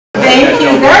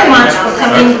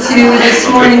coming to this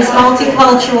morning's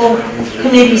Multicultural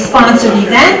Committee-sponsored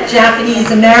event,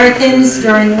 Japanese Americans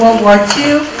during World War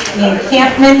II, the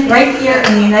encampment right here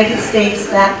in the United States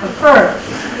that occurred,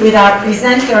 with our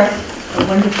presenter, the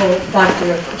wonderful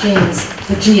Dr. James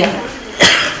Hijiya.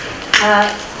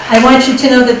 I want you to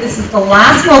know that this is the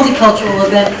last multicultural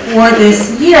event for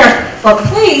this year, but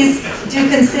please do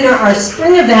consider our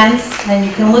spring events, and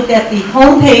you can look at the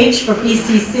homepage for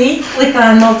BCC, click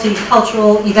on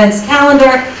Multicultural Events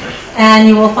Calendar, and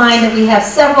you will find that we have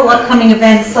several upcoming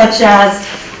events such as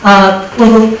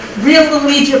Real Little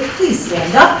Egypt, please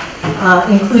stand up,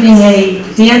 including a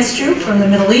dance troupe from the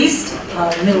Middle East,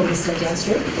 Middle Eastern dance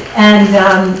troupe, and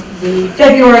the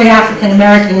February African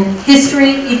American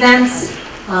History events,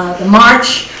 the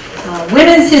March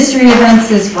Women's History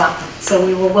events as well. So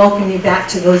we will welcome you back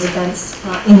to those events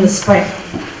in the spring.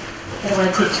 I don't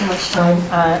want to take too much time.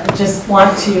 I just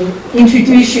want to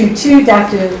introduce you to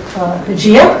Dr.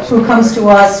 Hijiya, who comes to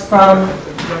us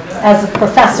as a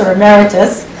professor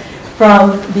emeritus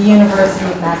from the University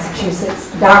of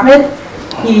Massachusetts, Dartmouth.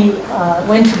 He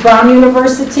went to Brown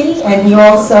University, and he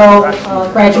also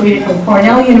graduated from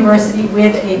Cornell University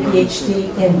with a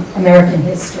PhD in American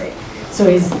history. So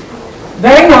he's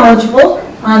very knowledgeable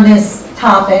on this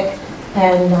topic,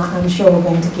 and I'm sure we're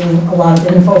going to gain a lot of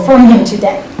info from him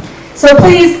today. So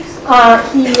please,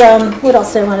 what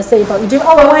else did I want to say about you?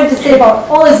 Oh, I wanted to say about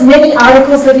all his many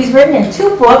articles that he's written and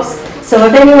 2 books. So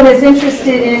if anyone is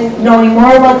interested in knowing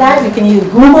more about that, you can either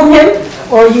Google him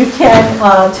or you can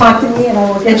talk to me and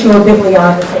I will get you a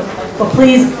bibliography. But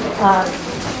please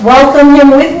welcome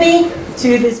him with me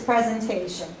to this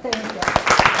presentation. Thank you.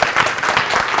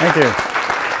 Thank you.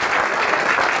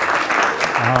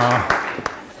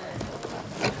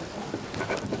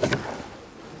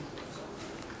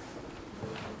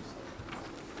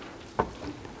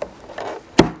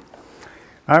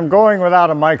 I'm going without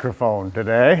a microphone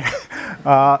today.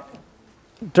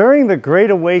 During the Great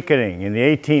Awakening in the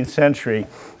 18th century,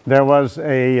 there was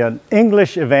an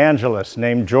English evangelist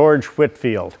named George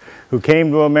Whitefield who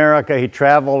came to America. He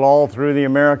traveled all through the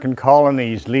American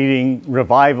colonies leading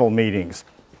revival meetings.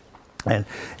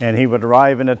 And he would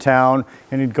arrive in a town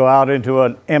and he'd go out into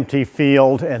an empty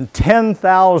field and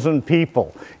 10,000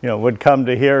 people, would come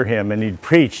to hear him, and he'd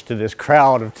preach to this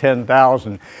crowd of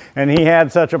 10,000. And he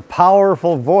had such a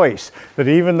powerful voice that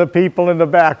even the people in the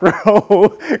back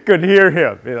row could hear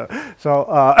him. So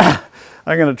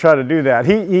I'm going to try to do that.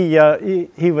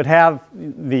 He would have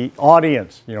the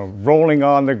audience, rolling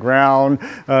on the ground,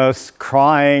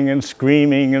 crying and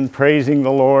screaming and praising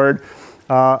the Lord.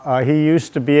 He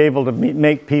used to be able to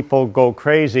make people go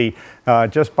crazy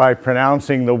just by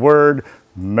pronouncing the word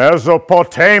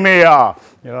Mesopotamia.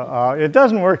 It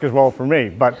doesn't work as well for me,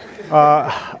 but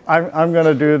I'm going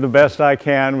to do the best I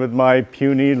can with my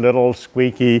puny, little,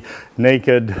 squeaky,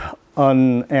 naked,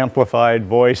 unamplified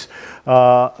voice.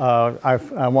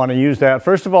 I want to use that,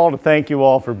 first of all, to thank you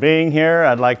all for being here.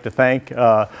 I'd like to thank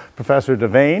Professor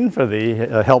Devane for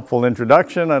the helpful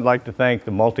introduction. I'd like to thank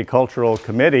the Multicultural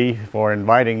Committee for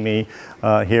inviting me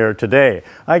here today.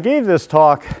 I gave this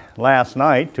talk last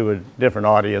night to a different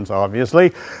audience,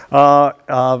 obviously.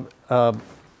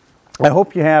 I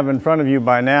hope you have in front of you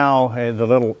by now the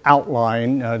little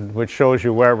outline which shows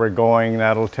you where we're going.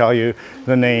 That'll tell you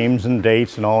the names and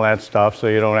dates and all that stuff, so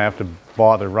you don't have to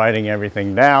bother writing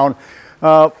everything down.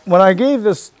 When I gave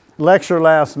this lecture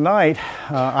last night,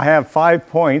 I have 5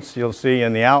 points you'll see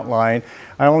in the outline.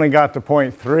 I only got to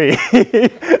point 3.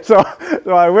 so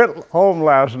I went home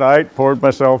last night, poured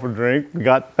myself a drink,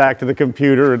 got back to the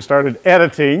computer and started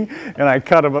editing, and I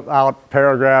cut out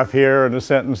paragraph here and a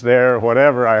sentence there, or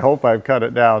whatever. I hope I've cut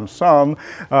it down some.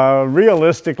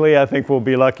 Realistically, I think we'll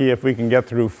be lucky if we can get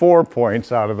through 4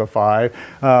 points out of the 5,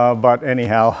 but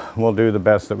anyhow, we'll do the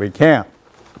best that we can.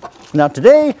 Now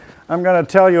today, I'm going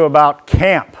to tell you about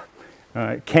camp.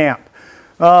 Camp.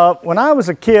 When I was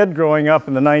a kid growing up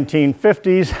in the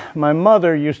 1950s, my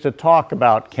mother used to talk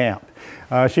about camp.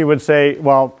 She would say,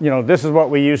 well, this is what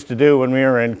we used to do when we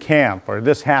were in camp, or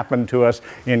this happened to us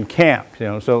in camp.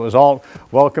 So it was all,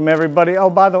 welcome everybody. Oh,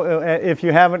 by the way, if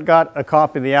you haven't got a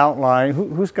copy of the outline,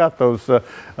 who's got those?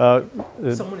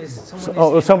 Somebody's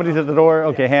at the door?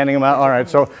 Okay, handing them out. All right,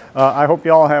 so I hope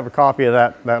you all have a copy of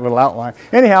that little outline.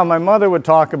 Anyhow, my mother would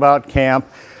talk about camp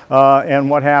and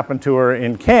what happened to her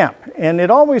in camp. And it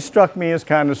always struck me as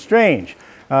kind of strange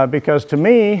because to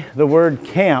me, the word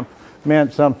camp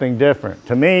meant something different.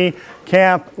 To me,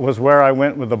 camp was where I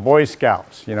went with the Boy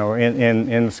Scouts. You know,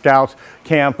 in Scouts,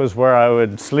 camp was where I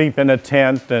would sleep in a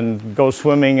tent and go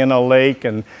swimming in a lake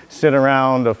and sit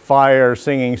around a fire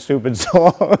singing stupid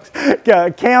songs.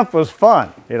 Camp was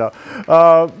fun, you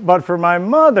know. But for my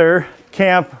mother,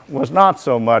 camp was not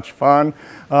so much fun.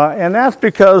 And that's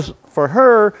because for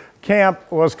her,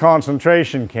 camp was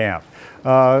concentration camp.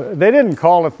 They didn't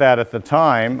call it that at the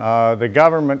time. The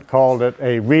government called it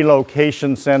a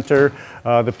relocation center.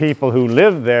 The people who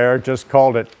lived there just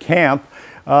called it camp.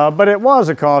 But it was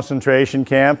a concentration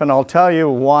camp, and I'll tell you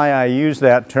why I use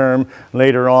that term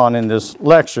later on in this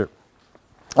lecture.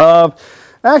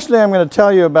 Actually, I'm going to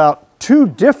tell you about two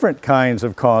different kinds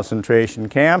of concentration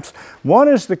camps. One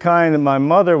is the kind that my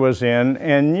mother was in,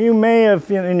 and you may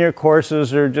have, in your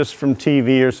courses or just from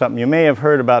TV or something, you may have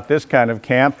heard about this kind of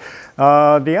camp.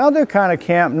 The other kind of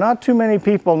camp, not too many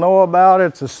people know about.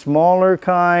 It's a smaller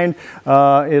kind.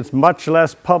 It's much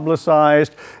less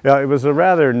publicized. It was a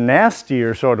rather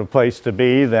nastier sort of place to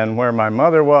be than where my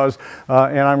mother was,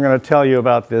 and I'm going to tell you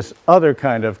about this other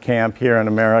kind of camp here in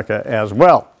America as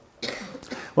well.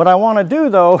 What I want to do,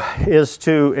 though, is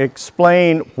to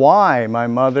explain why my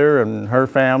mother and her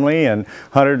family and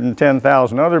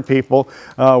 110,000 other people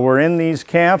were in these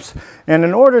camps. And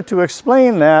in order to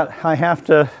explain that, I have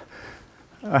to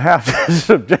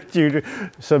subject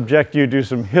you to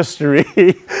some history.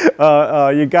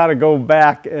 You got to go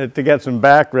back to get some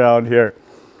background here.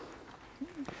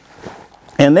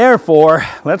 And therefore,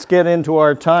 let's get into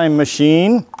our time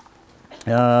machine.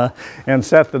 And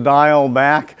set the dial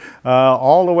back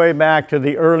all the way back to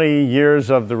the early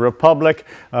years of the Republic,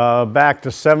 back to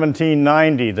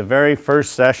 1790, the very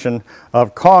first session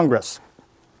of Congress.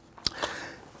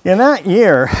 In that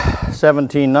year,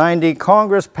 1790,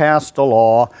 Congress passed a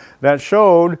law that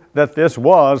showed that this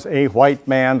was a white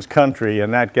man's country,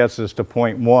 and that gets us to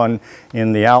point one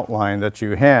in the outline that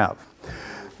you have.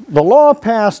 The law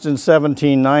passed in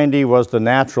 1790 was the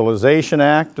Naturalization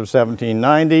Act of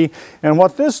 1790, and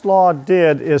what this law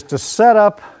did is to set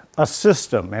up a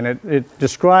system, and it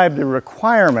described the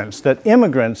requirements that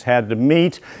immigrants had to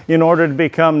meet in order to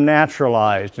become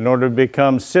naturalized, in order to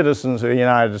become citizens of the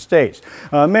United States.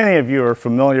 Many of you are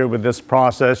familiar with this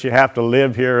process. You have to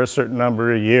live here a certain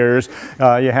number of years.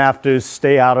 You have to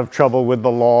stay out of trouble with the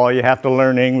law. You have to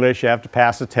learn English. You have to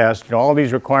pass a test. You know, all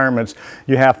these requirements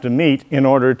you have to meet in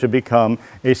order to become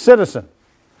a citizen.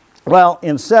 Well,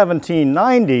 in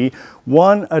 1790,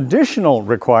 one additional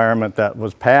requirement that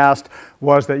was passed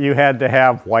was that you had to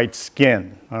have white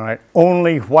skin. All right,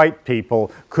 only white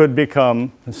people could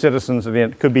become citizens of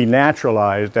could be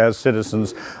naturalized as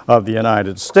citizens of the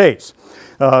United States.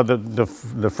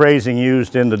 The phrasing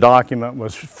used in the document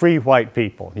was free white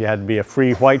people. You had to be a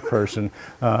free white person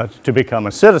to become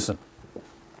a citizen.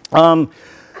 In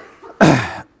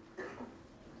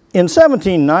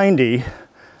 1790.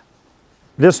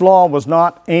 This law was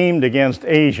not aimed against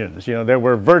Asians. You know, there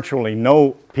were virtually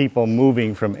no people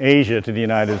moving from Asia to the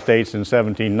United States in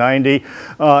 1790.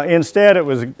 Instead, it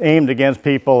was aimed against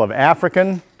people of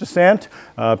African descent,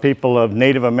 people of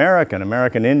Native American,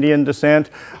 American Indian descent.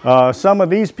 Some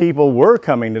of these people were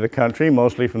coming to the country,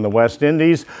 mostly from the West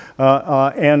Indies,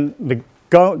 and the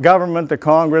government, the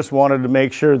Congress, wanted to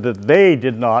make sure that they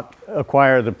did not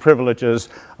acquire the privileges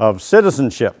of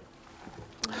citizenship.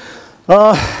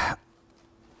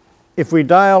 If we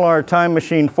dial our time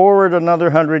machine forward another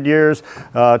 100 years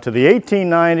to the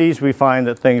 1890s, we find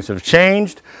that things have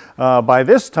changed. By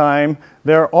this time,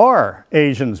 there are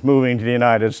Asians moving to the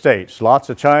United States. Lots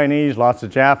of Chinese, lots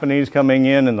of Japanese coming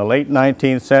in the late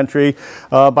 19th century.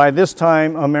 By this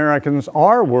time, Americans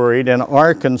are worried and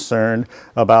are concerned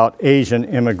about Asian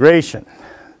immigration.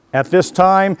 At this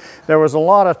time, there was a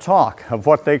lot of talk of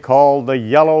what they call the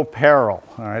yellow peril.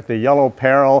 All right, the yellow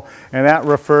peril, and that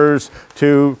refers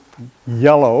to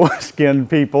yellow-skinned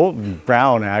people,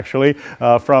 brown actually,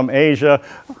 from Asia.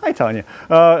 Hi, Tanya.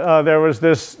 There was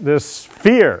this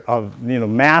fear of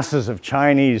masses of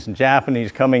Chinese and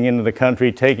Japanese coming into the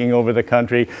country, taking over the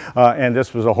country, and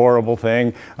this was a horrible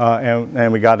thing,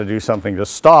 and we got to do something to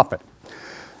stop it.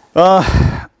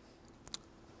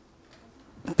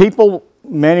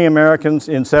 Many Americans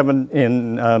in the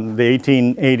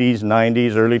 1880s,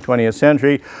 90s, early 20th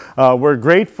century were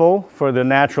grateful for the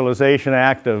Naturalization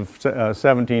Act of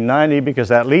 1790 because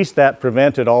at least that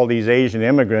prevented all these Asian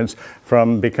immigrants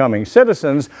from becoming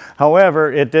citizens.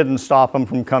 However, it didn't stop them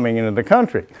from coming into the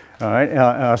country. All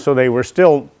right? So they were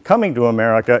still coming to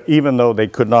America even though they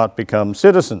could not become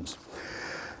citizens.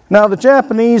 Now, the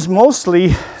Japanese mostly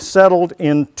settled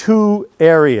in two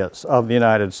areas of the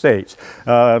United States.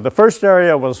 The first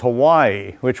area was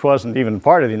Hawaii, which wasn't even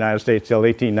part of the United States till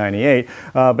 1898.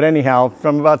 But anyhow,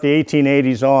 from about the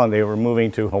 1880s on, they were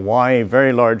moving to Hawaii.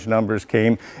 Very large numbers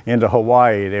came into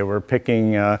Hawaii. They were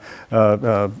picking the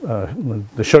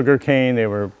sugar cane. They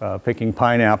were picking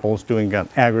pineapples, doing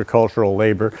agricultural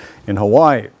labor in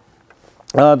Hawaii.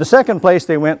 The second place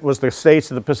they went was the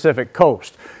states of the Pacific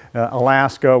Coast.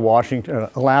 Alaska, Washington,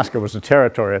 Alaska was a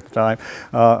territory at the time,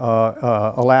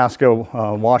 Alaska,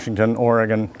 Washington,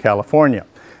 Oregon, California.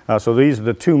 So these are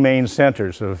the two main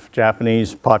centers of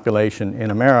Japanese population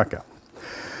in America.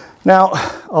 Now,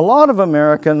 a lot of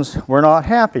Americans were not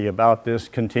happy about this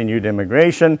continued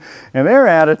immigration, and their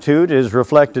attitude is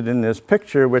reflected in this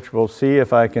picture, which we'll see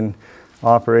if I can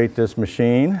operate this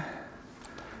machine.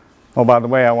 Oh, by the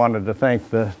way, I wanted to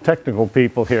thank the technical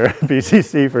people here at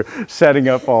BCC for setting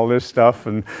up all this stuff,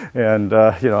 and you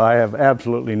know, I have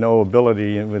absolutely no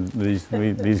ability with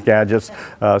these gadgets,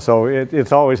 so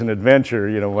it's always an adventure,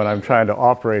 you know, when I'm trying to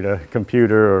operate a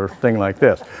computer or thing like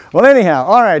this. Well, anyhow,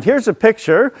 all right, here's a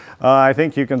picture. I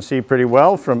think you can see pretty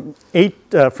well from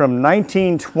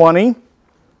 1920,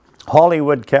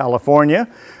 Hollywood, California.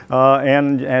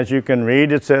 And as you can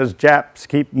read, it says, "Japs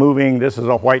keep moving, this is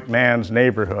a white man's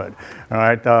neighborhood." All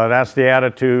right, that's the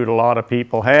attitude a lot of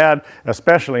people had,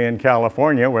 especially in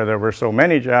California where there were so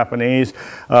many Japanese.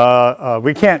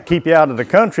 We can't keep you out of the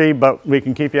country, but we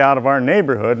can keep you out of our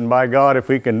neighborhood, and by God, if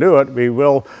we can do it, we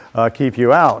will keep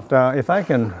you out. If I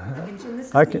can... This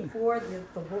is before the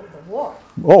war.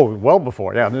 Oh, well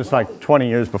before, yeah, this is like 20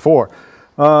 years before.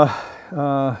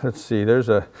 Let's see, there's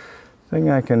a thing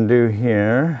I can do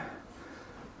here.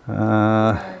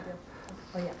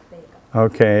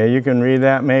 Okay, you can read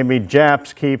that maybe.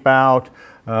 Japs keep out.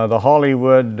 The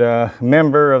Hollywood,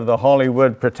 member of the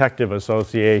Hollywood Protective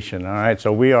Association. All right,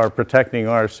 so we are protecting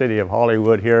our city of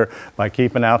Hollywood here by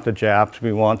keeping out the Japs.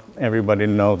 We want everybody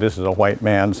to know this is a white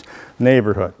man's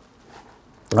neighborhood.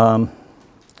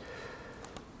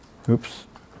 Oops.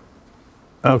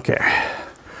 Okay.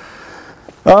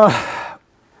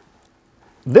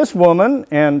 This woman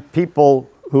and people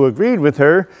who agreed with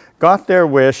her got their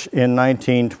wish in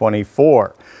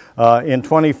 1924. In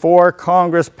 24,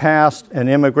 Congress passed an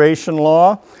immigration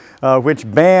law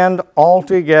which banned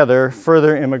altogether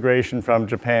further immigration from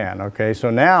Japan. Okay, so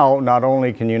now not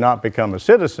only can you not become a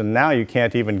citizen, now you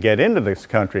can't even get into this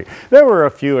country. There were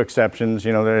a few exceptions,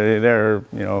 you know, there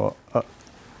you know,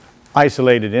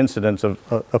 isolated incidents of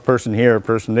a person here, a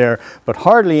person there, but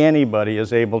hardly anybody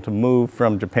is able to move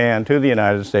from Japan to the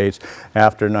United States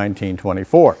after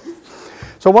 1924.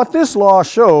 So what this law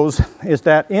shows is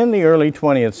that in the early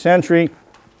 20th century,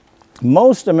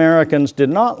 most Americans did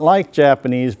not like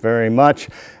Japanese very much,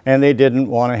 and they didn't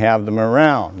want to have them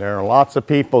around. There are lots of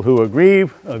people who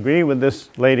agree with this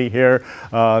lady here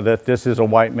that this is a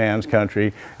white man's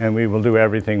country, and we will do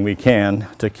everything we can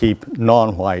to keep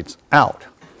non-whites out.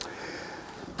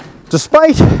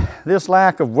 Despite this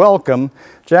lack of welcome,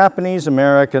 Japanese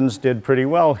Americans did pretty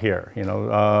well here. You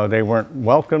know, they weren't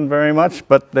welcomed very much,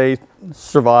 but they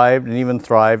survived and even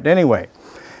thrived anyway.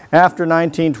 After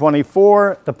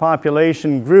 1924, the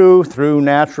population grew through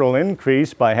natural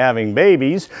increase by having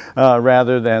babies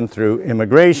rather than through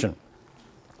immigration.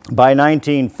 By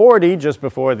 1940, just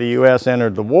before the U.S.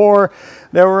 entered the war,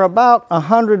 there were about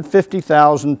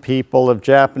 150,000 people of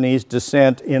Japanese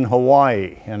descent in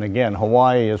Hawaii. And again,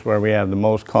 Hawaii is where we have the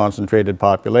most concentrated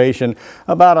population,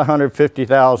 about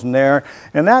 150,000 there.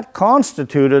 And that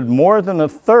constituted more than a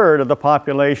third of the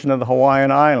population of the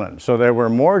Hawaiian Islands. So there were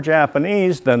more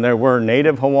Japanese than there were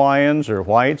native Hawaiians or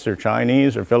whites or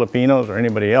Chinese or Filipinos or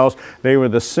anybody else. They were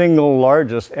the single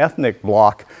largest ethnic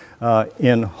bloc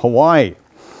in Hawaii.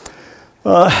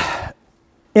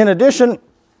 In addition,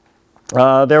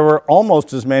 there were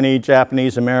almost as many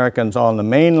Japanese Americans on the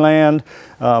mainland,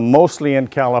 mostly in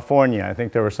California. I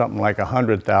think there were something like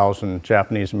 100,000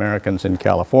 Japanese Americans in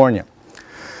California.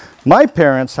 My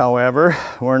parents, however,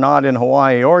 were not in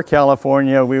Hawaii or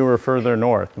California. We were further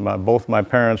north. Both my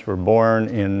parents were born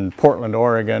in Portland,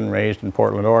 Oregon, raised in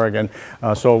Portland, Oregon,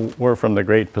 so we're from the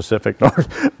great Pacific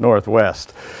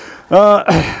Northwest.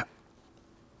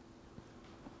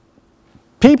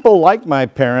 People like my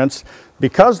parents,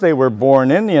 because they were born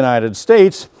in the United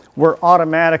States, were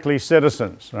automatically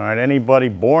citizens. All right? Anybody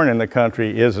born in the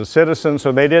country is a citizen,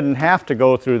 so they didn't have to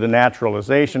go through the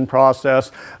naturalization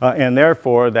process, and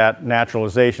therefore that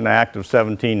Naturalization Act of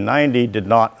 1790 did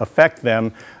not affect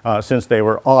them since they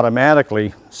were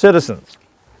automatically citizens.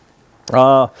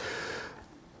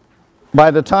 By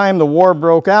the time the war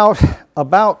broke out,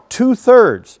 about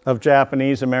 2/3 of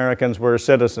Japanese Americans were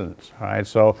citizens. Right?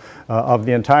 So of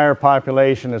the entire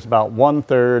population, it's about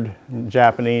 1/3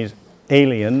 Japanese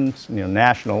aliens,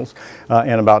 nationals,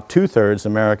 and about 2/3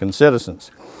 American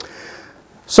citizens.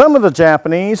 Some of the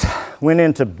Japanese went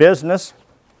into business.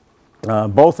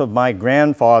 Both of my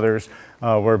grandfathers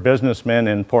were businessmen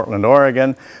in Portland,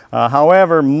 Oregon.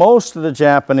 However, most of the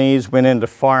Japanese went into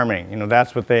farming.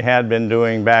 That's what they had been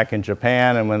doing back in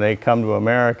Japan, and when they come to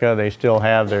America, they still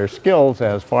have their skills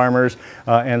as farmers,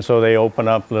 and so they open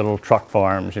up little truck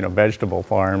farms, vegetable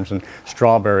farms and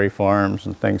strawberry farms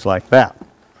and things like that.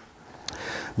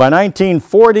 By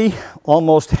 1940,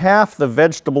 almost half the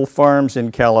vegetable farms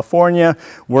in California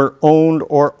were owned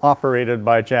or operated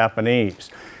by Japanese.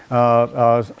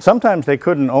 Sometimes they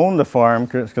couldn't own the farm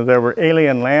because there were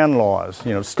alien land laws.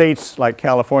 States like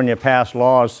California passed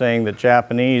laws saying that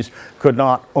Japanese could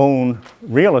not own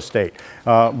real estate.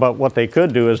 But what they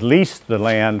could do is lease the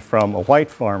land from a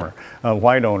white farmer, a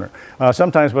white owner.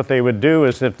 Sometimes what they would do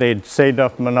is if they'd saved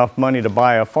up enough money to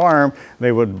buy a farm,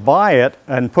 they would buy it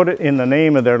and put it in the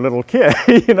name of their little kid,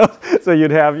 So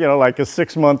you'd have, like a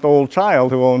 6-month-old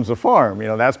child who owns a farm.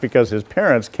 That's because his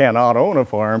parents cannot own a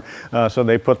farm, so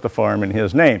they put the farm in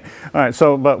his name. All right,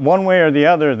 so, but one way or the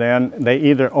other then, they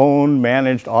either owned,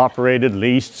 managed, operated,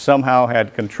 leased, somehow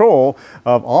had control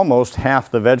of almost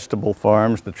half the vegetable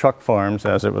farms, the truck farms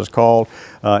as it was called,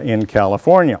 in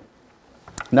California.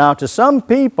 Now to some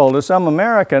people, to some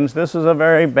Americans, this is a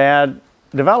very bad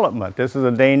development. This is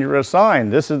a dangerous sign.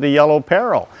 This is the yellow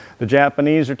peril. The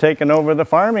Japanese are taking over the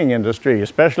farming industry,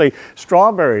 especially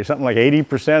strawberries. Something like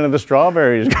 80% of the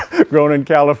strawberries grown in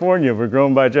California were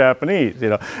grown by Japanese,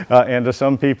 and to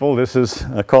some people this is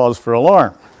a cause for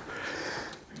alarm.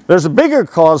 There's a bigger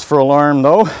cause for alarm,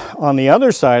 though, on the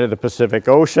other side of the Pacific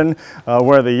Ocean,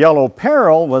 where the yellow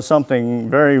peril was something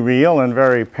very real and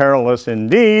very perilous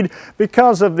indeed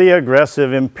because of the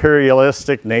aggressive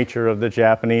imperialistic nature of the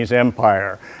Japanese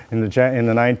Empire.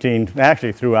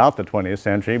 Actually throughout the 20th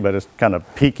century, but it's kind of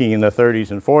peaking in the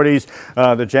 30s and 40s,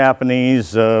 the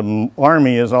Japanese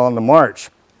army is on the march.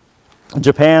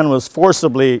 Japan was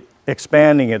forcibly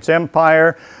expanding its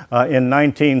empire. In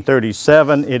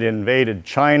 1937, it invaded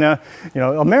China.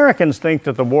 Americans think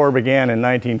that the war began in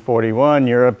 1941.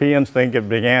 Europeans think it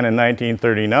began in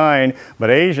 1939,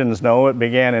 but Asians know it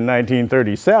began in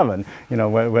 1937,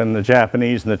 when the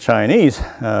Japanese and the Chinese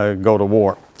go to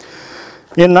war.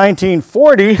 In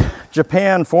 1940,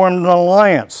 Japan formed an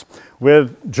alliance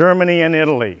with Germany and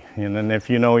Italy. And if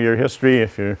you know your history,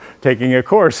 if you're taking a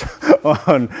course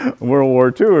on World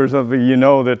War II or something, you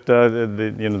know that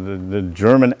the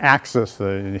German Axis,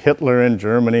 Hitler in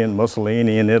Germany and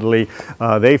Mussolini in Italy,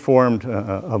 they formed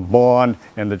a bond,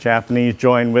 and the Japanese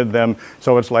joined with them.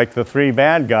 So it's like the three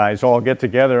bad guys all get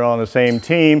together on the same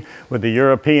team, with the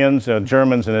Europeans,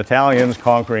 Germans and Italians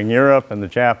conquering Europe and the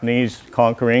Japanese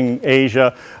conquering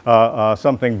Asia.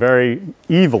 Something very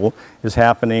evil is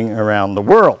happening around the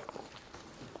world.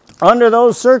 Under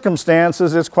those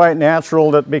circumstances, it's quite natural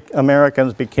that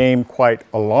Americans became quite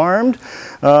alarmed.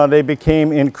 They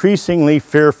became increasingly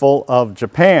fearful of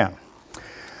Japan.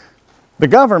 The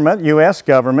government, U.S.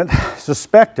 government,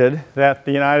 suspected that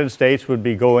the United States would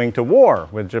be going to war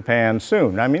with Japan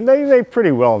soon. I mean, they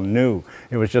pretty well knew.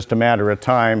 It was just a matter of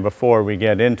time before we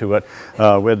get into it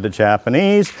with the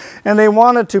Japanese. And they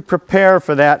wanted to prepare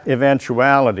for that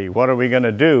eventuality. What are we going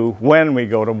to do when we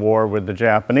go to war with the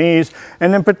Japanese?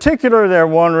 And in particular, they're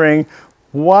wondering,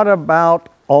 what about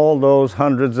all those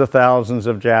hundreds of thousands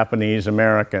of Japanese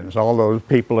Americans, all those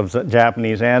people of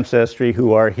Japanese ancestry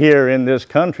who are here in this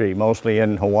country, mostly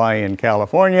in Hawaii and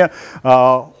California?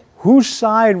 Whose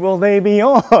side will they be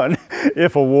on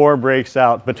if a war breaks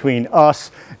out between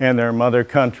us and their mother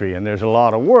country? And there's a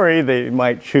lot of worry they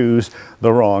might choose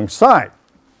the wrong side.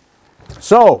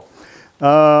 So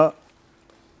the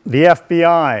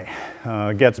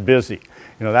FBI gets busy.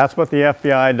 That's what the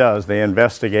FBI does. They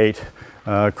investigate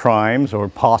crimes or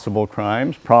possible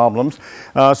crimes, problems.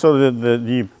 So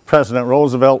the President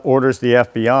Roosevelt orders the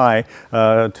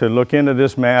FBI to look into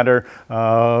this matter.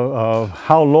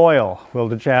 How loyal will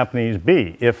the Japanese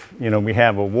be if we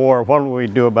have a war? What will we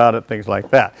do about it? Things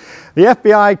like that. The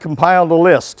FBI compiled a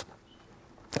list.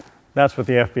 That's what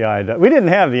the FBI does. We didn't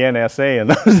have the NSA in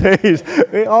those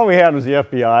days. All we had was the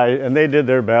FBI, and they did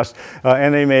their best,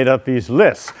 and they made up these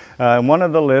lists. One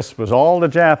of the lists was all the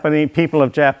Japanese people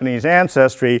of Japanese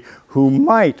ancestry who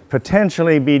might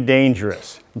potentially be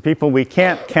dangerous, people we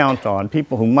can't count on,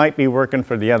 people who might be working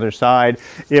for the other side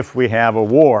if we have a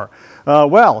war.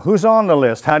 Well, who's on the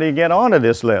list? How do you get onto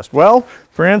this list? Well,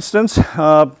 for instance,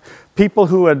 people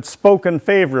who had spoken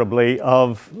favorably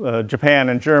of Japan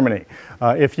and Germany.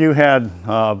 If you had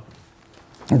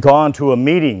gone to a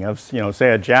meeting of,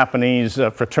 say a Japanese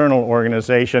fraternal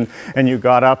organization, and you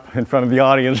got up in front of the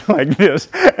audience like this,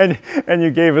 and you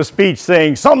gave a speech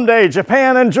saying, someday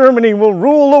Japan and Germany will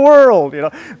rule the world,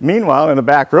 Meanwhile, in the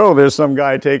back row, there's some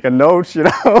guy taking notes,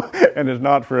 and it's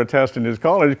not for a test in his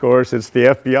college course, it's the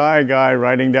FBI guy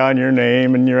writing down your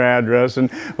name and your address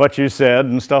and what you said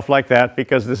and stuff like that,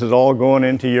 because this is all going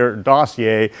into your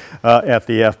dossier at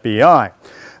the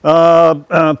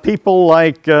FBI. People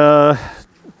like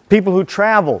people who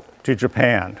travel to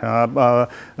Japan,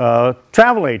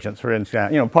 travel agents, for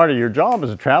instance. Part of your job as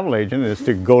a travel agent is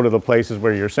to go to the places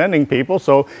where you're sending people.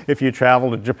 So if you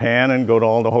travel to Japan and go to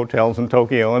all the hotels in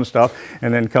Tokyo and stuff,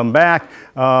 and then come back,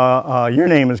 your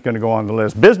name is going to go on the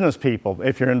list. Business people,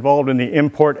 if you're involved in the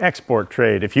import-export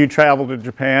trade, if you travel to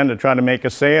Japan to try to make a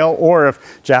sale, or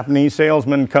if Japanese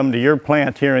salesmen come to your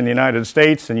plant here in the United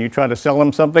States and you try to sell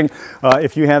them something,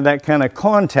 if you have that kind of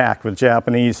contact with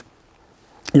Japanese,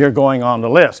 you're going on the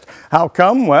list. How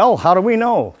come? Well, how do we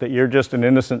know that you're just an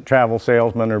innocent travel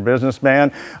salesman or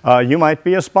businessman? You might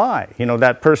be a spy.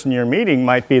 That person you're meeting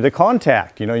might be the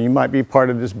contact. You might be part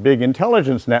of this big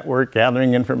intelligence network,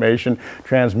 gathering information,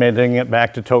 transmitting it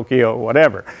back to Tokyo,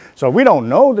 whatever. So we don't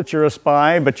know that you're a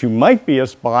spy, but you might be a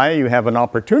spy. You have an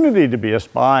opportunity to be a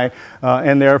spy,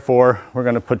 and therefore we're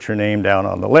going to put your name down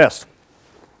on the list.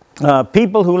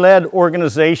 People who led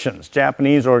organizations,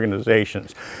 Japanese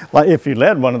organizations. If you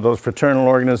led one of those fraternal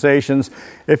organizations,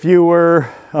 if you were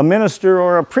a minister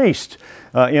or a priest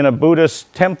in a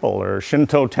Buddhist temple or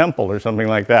Shinto temple or something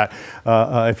like that,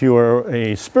 if you were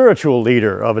a spiritual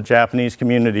leader of a Japanese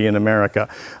community in America,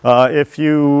 if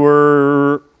you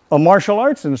were a martial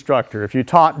arts instructor, if you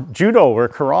taught judo or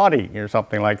karate or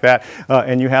something like that,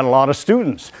 and you had a lot of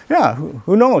students,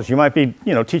 who knows? You might be,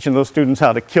 teaching those students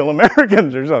how to kill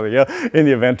Americans or something. In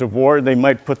the event of war, they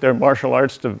might put their martial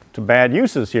arts to bad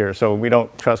uses here, so we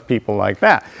don't trust people like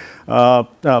that.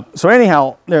 So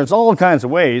anyhow, there's all kinds of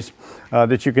ways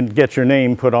that you can get your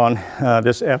name put on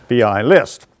this FBI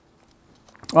list.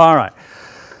 All right.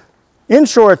 In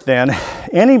short, then,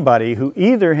 anybody who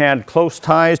either had close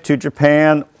ties to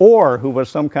Japan or who was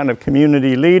some kind of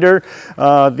community leader,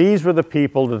 these were the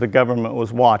people that the government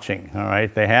was watching. All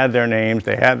right, they had their names,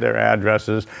 they had their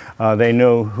addresses, they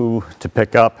knew who to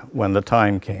pick up when the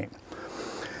time came.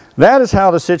 That is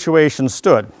how the situation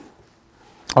stood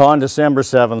on December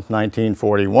 7th,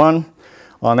 1941.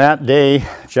 On that day,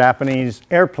 Japanese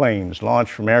airplanes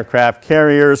launched from aircraft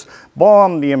carriers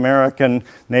bombed the American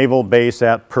naval base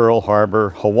at Pearl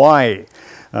Harbor, Hawaii.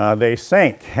 They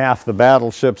sank half the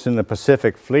battleships in the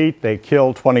Pacific Fleet. They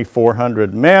killed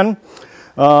 2,400 men.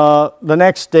 The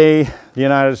next day, the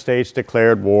United States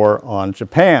declared war on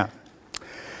Japan.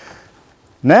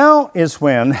 Now is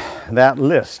when that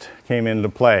list came into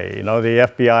play. The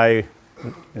FBI,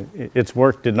 its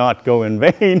work did not go in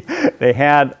vain. They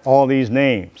had all these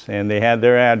names and they had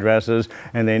their addresses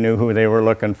and they knew who they were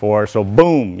looking for. So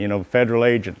boom, federal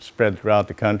agents spread throughout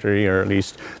the country, or at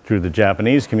least through the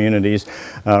Japanese communities,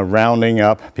 rounding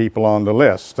up people on the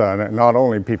list. Not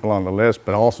only people on the list,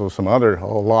 but also a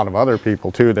lot of other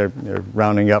people too. They're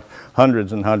rounding up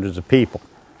hundreds and hundreds of people.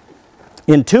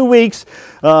 In 2 weeks,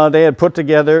 they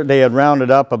had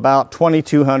rounded up about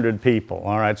 2,200 people.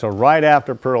 All right, so right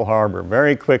after Pearl Harbor,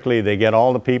 very quickly, they get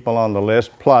all the people on the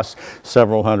list, plus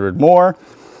several hundred more.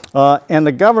 And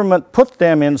the government put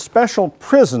them in special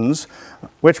prisons,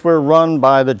 which were run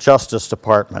by the Justice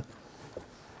Department.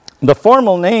 The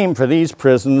formal name for these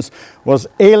prisons was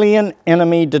Alien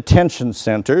Enemy Detention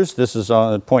Centers. This is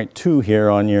on point 2 here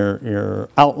on your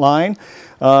outline.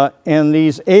 And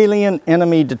these alien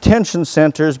enemy detention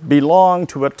centers belong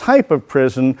to a type of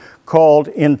prison called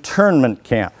internment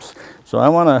camps. So I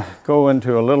want to go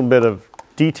into a little bit of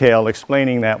detail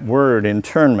explaining that word,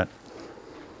 internment.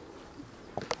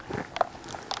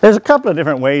 There's a couple of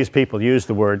different ways people use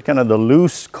the word. Kind of the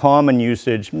loose, common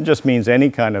usage just means any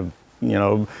kind of,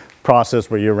 process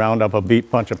where you round up a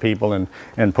bunch of people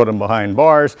and put them behind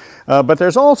bars. But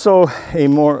there's also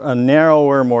a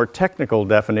narrower, more technical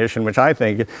definition, which I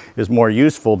think is more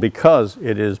useful because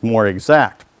it is more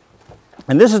exact.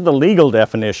 And this is the legal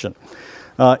definition.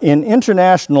 In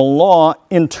international law,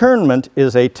 internment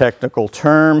is a technical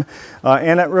term,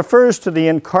 and it refers to the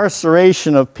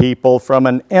incarceration of people from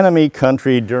an enemy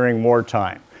country during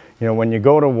wartime. When you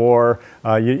go to war,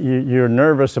 you're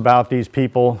nervous about these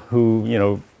people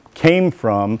who, came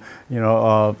from,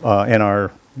 and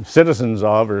are citizens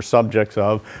of or subjects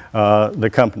of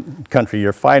the country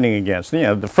you're fighting against. You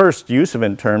know, the first use of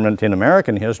internment in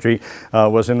American history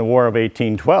was in the War of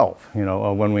 1812. You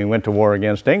know, when we went to war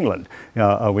against England,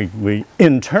 we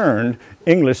interned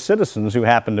English citizens who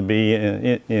happened to be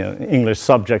English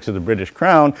subjects of the British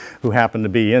Crown who happened to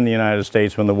be in the United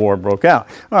States when the war broke out.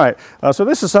 All right, so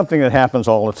this is something that happens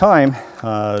all the time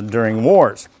during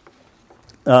wars.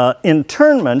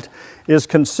 Internment is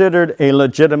considered a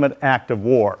legitimate act of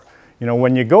war. You know,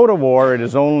 when you go to war, it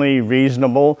is only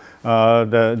reasonable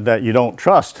that you don't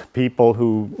trust people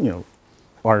who, you know,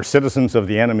 are citizens of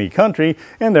the enemy country,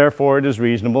 and therefore it is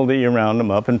reasonable that you round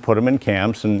them up and put them in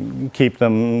camps and keep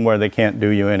them where they can't do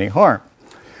you any harm.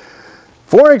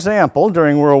 For example,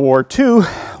 during World War II,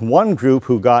 one group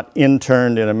who got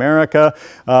interned in America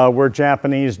were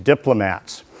Japanese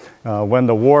diplomats. When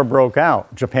the war broke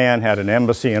out, Japan had an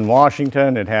embassy in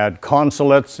Washington. It had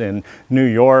consulates in New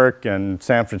York and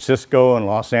San Francisco and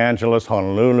Los Angeles,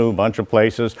 Honolulu, a bunch of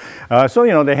places. So,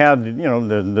 you know, they had, you know,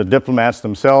 the diplomats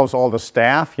themselves, all the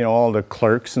staff, you know, all the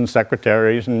clerks and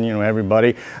secretaries and, you know,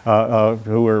 everybody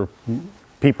who were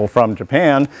people from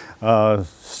Japan,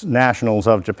 nationals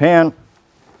of Japan.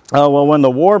 Well, when the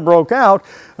war broke out,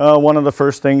 one of the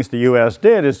first things the U.S.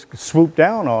 did is swoop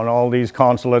down on all these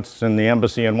consulates and the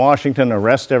embassy in Washington,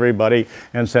 arrest everybody,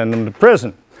 and send them to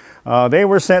prison. They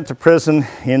were sent to prison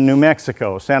in New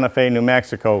Mexico. Santa Fe, New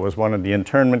Mexico was one of the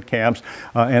internment camps,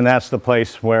 and that's the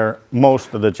place where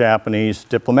most of the Japanese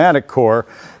diplomatic corps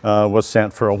was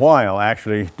sent for a while.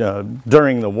 Actually,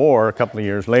 during the war, a couple of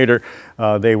years later,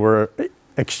 they were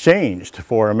exchanged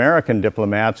for American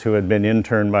diplomats who had been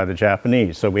interned by the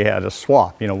Japanese. So we had a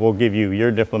swap. You know, we'll give you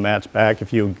your diplomats back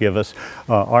if you give us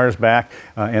ours back.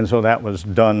 And so that was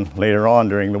done later on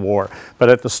during the war. But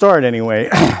at the start anyway,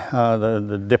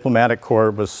 the diplomatic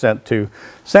corps was sent to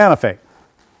Santa Fe.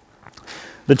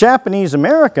 The Japanese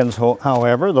Americans,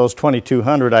 however, those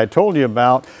 2,200 I told you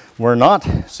about, were not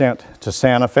sent to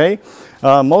Santa Fe.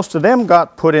 Most of them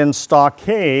got put in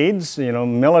stockades, you know,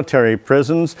 military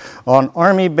prisons, on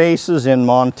army bases in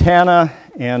Montana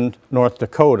and North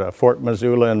Dakota, Fort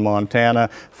Missoula in Montana,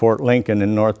 Fort Lincoln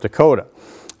in North Dakota.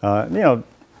 You know,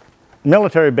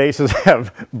 military bases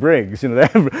have brigs, you know, they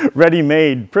have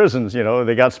ready-made prisons, you know,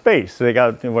 they got space, they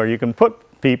got where you can put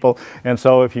people, and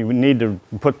so if you need to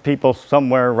put people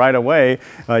somewhere right away,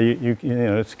 you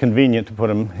know, it's convenient to put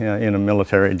them in a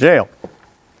military jail.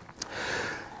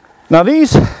 Now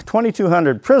these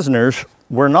 2,200 prisoners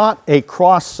were not a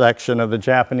cross-section of the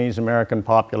Japanese-American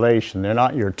population. They're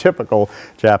not your typical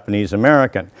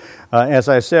Japanese-American. As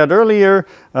I said earlier,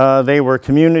 they were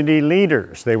community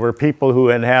leaders. They were people who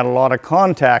had had a lot of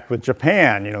contact with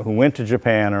Japan, you know, who went to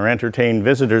Japan or entertained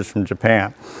visitors from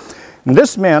Japan. And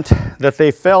this meant that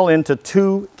they fell into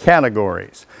two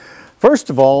categories.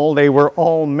 First of all, they were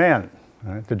all men.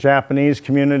 Right? The Japanese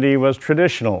community was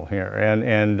traditional here,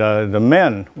 and the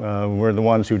men were the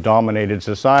ones who dominated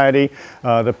society.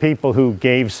 The people who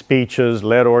gave speeches,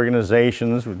 led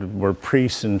organizations, were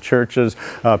priests in churches,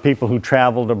 people who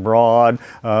traveled abroad,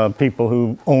 people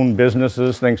who owned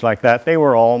businesses, things like that. They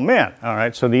were all men. All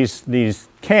right, so these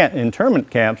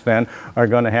internment camps then are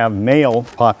going to have male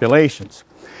populations.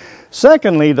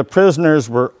 Secondly, the prisoners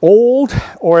were old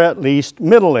or at least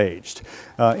middle-aged.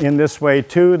 In this way,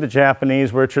 too, the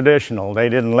Japanese were traditional. They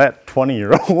didn't let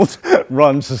 20-year-olds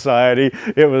run society.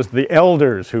 It was the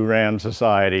elders who ran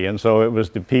society, and so it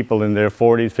was the people in their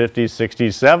 40s, 50s,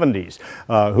 60s,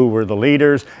 70s who were the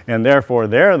leaders, and therefore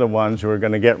they're the ones who are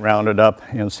going to get rounded up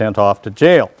and sent off to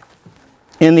jail.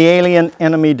 In the alien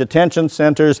enemy detention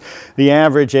centers, the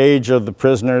average age of the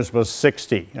prisoners was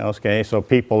 60. Okay, so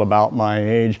people about my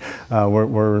age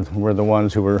were the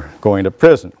ones who were going to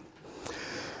prison.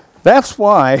 That's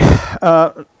why,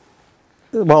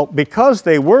 well, because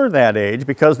they were that age,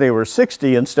 because they were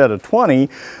 60 instead of 20,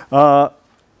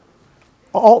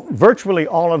 virtually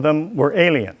all of them were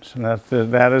aliens. And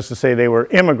that is to say, they were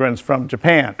immigrants from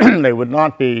Japan. They would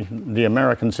not be the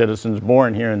American citizens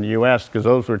born here in the U.S. because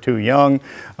those were too young.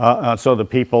 So the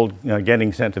people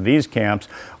getting sent to these camps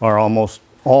are almost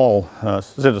all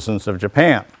citizens of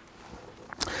Japan.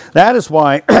 That is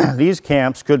why these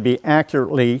camps could be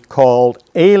accurately called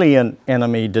alien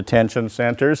enemy detention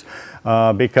centers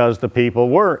because the people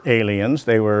were aliens.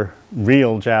 They were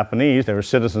real Japanese. They were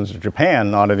citizens of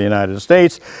Japan, not of the United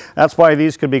States. That's why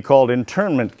these could be called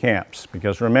internment camps,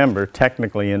 because remember,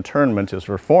 technically internment is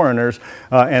for foreigners,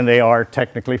 and they are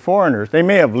technically foreigners. They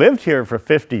may have lived here for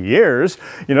 50 years,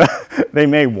 you know, they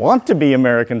may want to be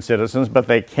American citizens, but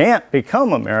they can't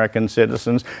become American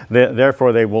citizens.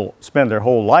 Therefore, they will spend their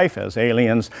whole life as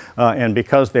aliens, and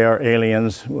because they are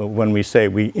aliens, when we say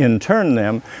we intern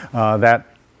them, that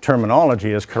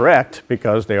terminology is correct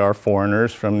because they are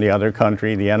foreigners from the other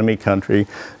country, the enemy country,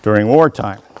 during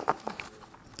wartime.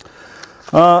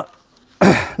 Now,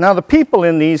 the people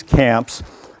in these camps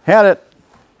had it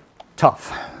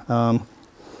tough.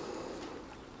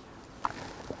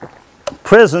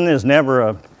 Prison is never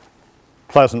a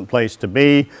pleasant place to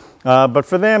be, but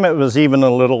for them it was even a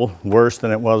little worse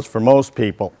than it was for most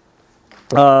people.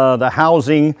 The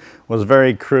housing was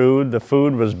very crude, the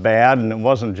food was bad, and it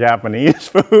wasn't Japanese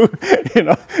food. You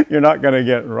know, you're not going to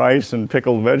get rice and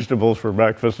pickled vegetables for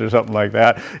breakfast or something like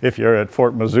that if you're at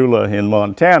Fort Missoula in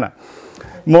Montana.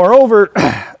 Moreover,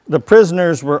 the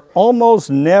prisoners were almost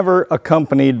never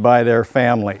accompanied by their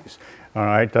families. All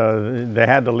right, they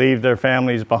had to leave their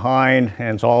families behind,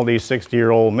 and so all these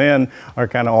 60-year-old men are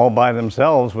kind of all by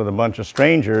themselves with a bunch of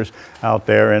strangers out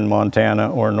there in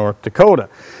Montana or North Dakota.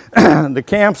 The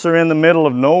camps are in the middle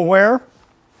of nowhere,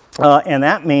 and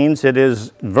that means it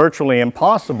is virtually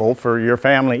impossible for your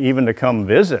family even to come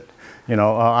visit. You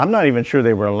know, I'm not even sure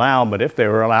they were allowed, but if they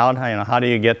were allowed, you know, how do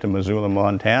you get to Missoula,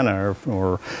 Montana,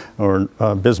 or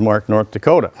Bismarck, North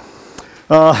Dakota?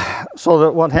 So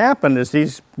that what happened is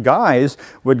these guys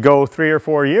would go 3 or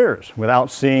 4 years without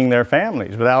seeing their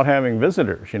families, without having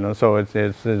visitors, you know, so it's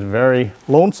very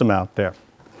lonesome out there.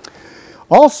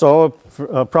 Also,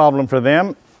 a problem for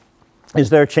them is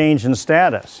their change in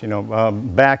status. You know,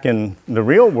 back in the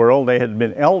real world, they had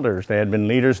been elders, they had been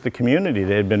leaders of the community,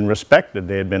 they had been respected,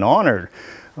 they had been honored.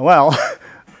 Well,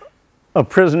 a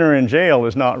prisoner in jail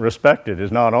is not respected,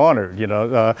 is not honored. You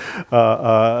know,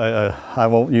 I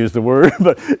won't use the word,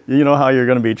 but you know how you're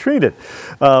going to be treated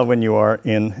when you are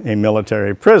in a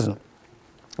military prison.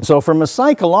 So from a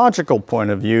psychological point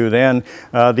of view, then,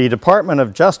 the Department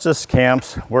of Justice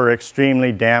camps were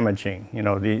extremely damaging. You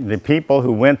know, the people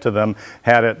who went to them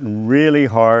had it really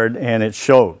hard, and it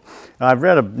showed. I've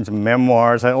read some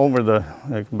memoirs. Over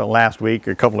the last week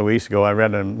or a couple of weeks ago, I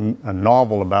read a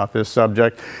novel about this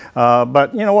subject.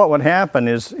 But you know what would happen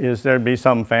is there'd be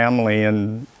some family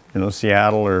in, you know,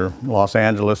 Seattle or Los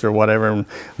Angeles or whatever, and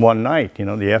one night, you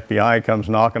know, the FBI comes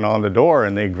knocking on the door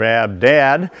and they grab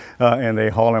Dad and they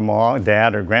haul him off,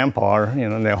 Dad or Grandpa, or, you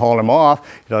know, and they haul him off.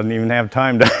 He doesn't even have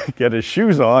time to get his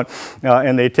shoes on,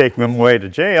 and they take him away to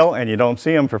jail, and you don't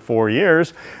see him for 4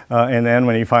 years. And then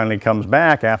when he finally comes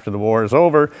back after the war is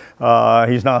over,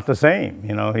 he's not the same.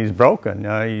 You know, he's broken.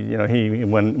 You know,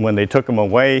 when they took him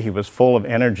away, he was full of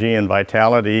energy and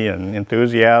vitality and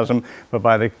enthusiasm, but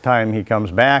by the time he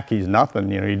comes back, he's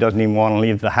nothing. You know, he doesn't even want to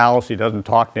leave the house. He doesn't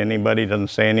talk to anybody. Doesn't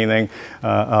say anything.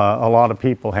 A lot of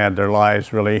people had their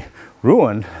lives really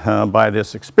ruined by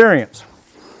this experience.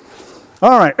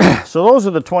 All right, so those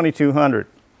are the 2,200.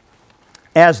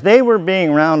 As they were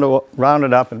being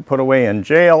rounded up and put away in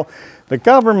jail, the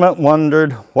government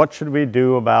wondered, what should we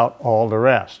do about all the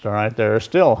rest? All right, there are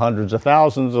still hundreds of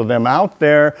thousands of them out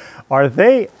there. Are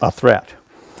they a threat?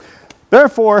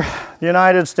 Therefore, the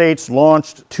United States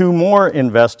launched 2 more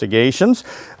investigations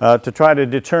to try to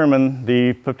determine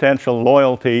the potential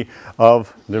loyalty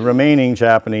of the remaining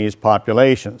Japanese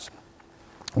populations.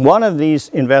 One of these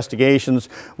investigations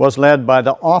was led by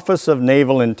the Office of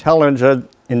Naval Intelligence,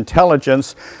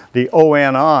 the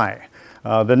ONI.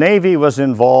 The Navy was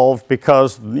involved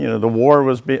because, you know, the war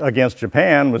against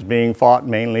Japan was being fought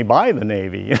mainly by the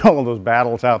Navy. You know, all those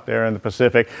battles out there in the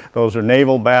Pacific, those are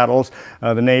naval battles.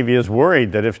 The Navy is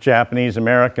worried that if Japanese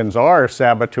Americans are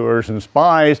saboteurs and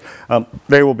spies,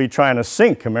 they will be trying to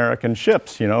sink American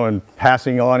ships, you know, and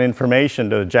passing on information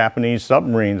to Japanese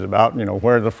submarines about, you know,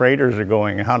 where the freighters are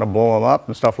going and how to blow them up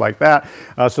and stuff like that.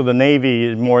 So the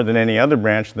Navy, more than any other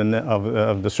branch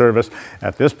of the service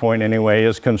at this point anyway,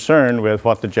 is concerned with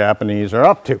what the Japanese are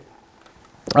up to.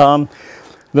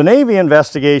 The Navy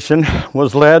investigation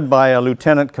was led by a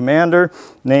lieutenant commander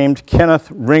named Kenneth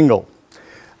Ringel.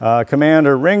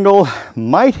 Commander Ringel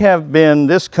might have been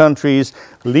this country's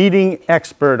leading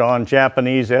expert on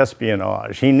Japanese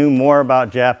espionage. He knew more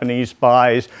about Japanese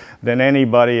spies than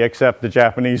anybody except the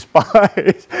Japanese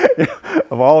spies.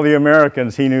 Of all the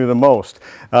Americans, he knew the most.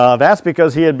 That's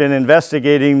because he had been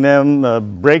investigating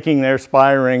them, breaking their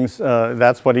spy rings.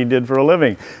 That's what he did for a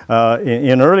living.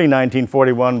 In early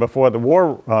 1941, before the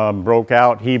war broke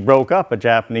out, he broke up a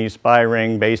Japanese spy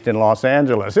ring based in Los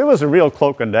Angeles. It was a real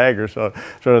cloak and dagger sort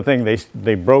of thing.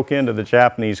 They broke into the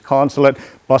Japanese consulate,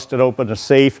 busted open a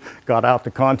safe, got out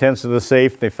the contents of the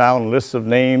safe. They found lists of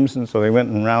names, and so they went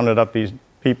and rounded up these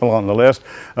people on the list.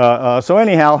 So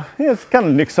anyhow, it's kind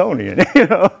of Nixonian, you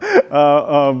know.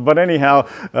 But anyhow,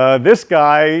 this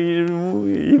guy,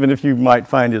 even if you might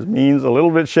find his means a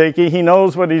little bit shaky, he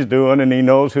knows what he's doing, and he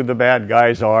knows who the bad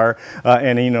guys are,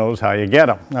 and he knows how you get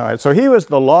them. All right, so he was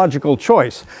the logical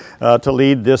choice to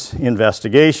lead this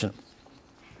investigation.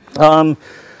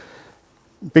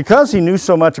 Because he knew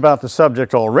so much about the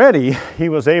subject already, he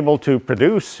was able to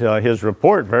produce his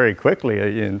report very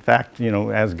quickly. In fact, you know,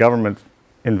 as government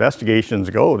investigations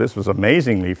go, this was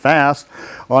amazingly fast.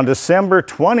 On December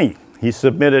 20, he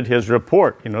submitted his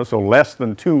report, you know, so less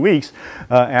than 2 weeks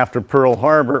after Pearl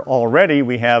Harbor. Already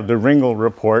we have the Ringel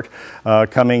report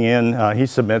coming in. He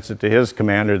submits it to his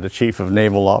commander, the Chief of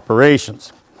Naval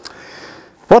Operations.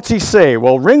 What's he say?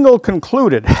 Well, Ringel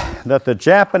concluded that the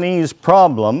Japanese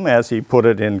problem, as he put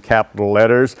it in capital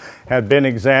letters, had been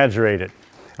exaggerated.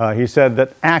 He said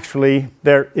that actually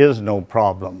there is no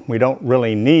problem. We don't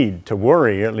really need to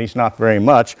worry, at least not very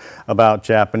much, about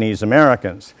Japanese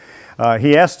Americans.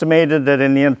 He estimated that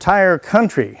in the entire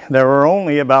country there were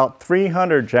only about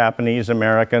 300 Japanese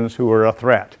Americans who were a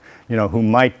threat, you know, who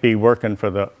might be working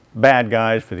for the bad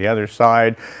guys, for the other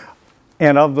side.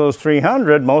 And of those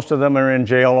 300, most of them are in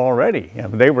jail already.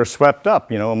 They were swept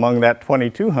up, you know, among that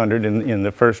 2,200 in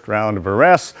the first round of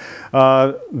arrests.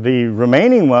 The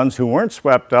remaining ones who weren't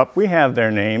swept up, we have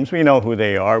their names. We know who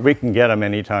they are. We can get them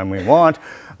anytime we want.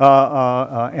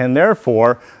 And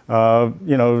therefore,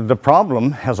 you know, the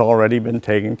problem has already been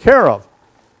taken care of.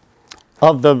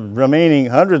 Of the remaining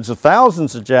hundreds of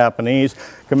thousands of Japanese,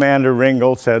 Commander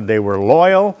Ringel said they were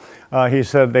loyal. He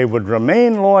said they would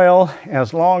remain loyal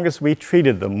as long as we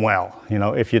treated them well. You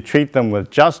know, if you treat them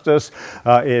with justice,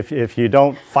 if you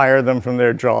don't fire them from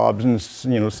their jobs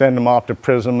and, you know, send them off to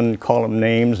prison and call them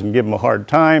names and give them a hard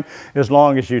time, as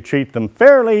long as you treat them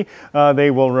fairly,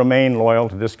 they will remain loyal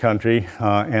to this country,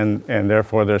 and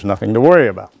therefore there's nothing to worry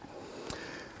about.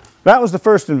 That was the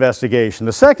first investigation.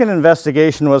 The second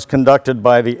investigation was conducted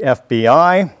by the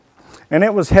FBI, and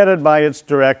it was headed by its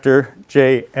director,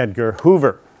 J. Edgar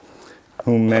Hoover,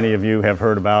 whom many of you have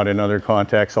heard about in other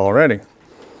contexts already.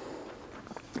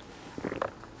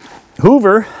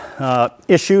 Hoover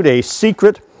issued a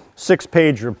secret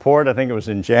 6-page report. I think it was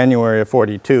in January of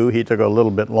 '42. He took a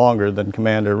little bit longer than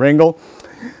Commander Ringel.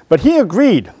 But he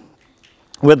agreed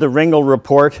with the Ringel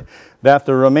report that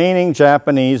the remaining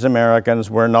Japanese Americans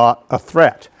were not a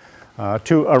threat.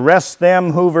 To arrest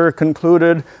them, Hoover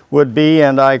concluded, would be,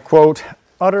 and I quote,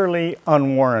 utterly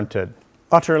unwarranted.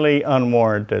 Utterly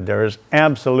unwarranted. There is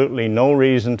absolutely no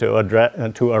reason to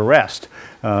arrest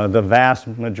the vast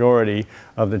majority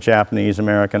of the Japanese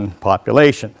American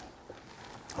population.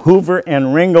 Hoover and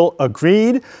Ringel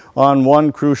agreed on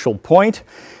one crucial point,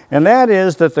 and that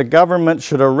is that the government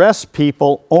should arrest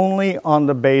people only on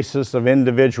the basis of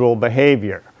individual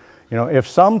behavior. You know, if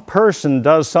some person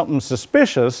does something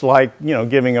suspicious, like, you know,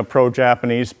 giving a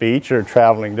pro-Japanese speech or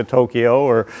traveling to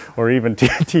Tokyo or even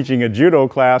teaching a judo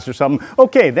class or something,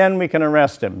 okay, then we can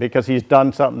arrest him because he's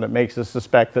done something that makes us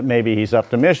suspect that maybe he's up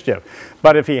to mischief.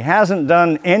 But if he hasn't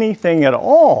done anything at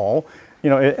all, you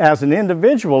know, as an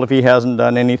individual, if he hasn't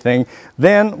done anything,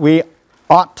 then we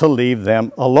ought to leave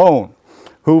them alone.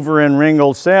 Hoover and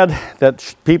Ringel said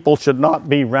that people should not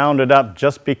be rounded up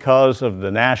just because of the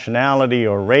nationality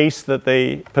or race that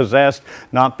they possessed,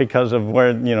 not because of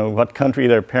where, you know, what country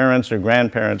their parents or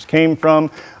grandparents came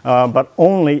from, but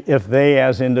only if they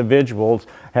as individuals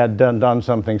had done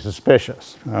something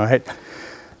suspicious. All right.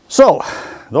 So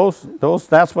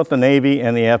that's what the Navy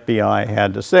and the FBI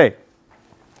had to say.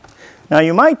 Now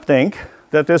you might think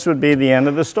that this would be the end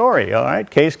of the story. All right,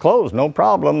 case closed, no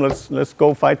problem, let's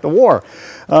go fight the war.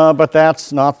 But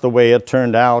that's not the way it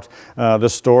turned out. The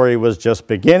story was just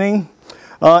beginning.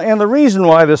 And the reason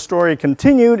why the story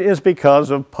continued is because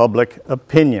of public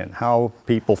opinion, how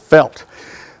people felt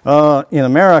in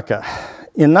America.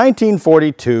 In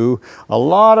 1942, a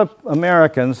lot of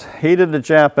Americans hated the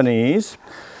Japanese.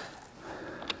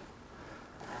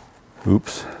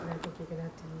 Oops.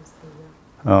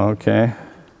 Okay.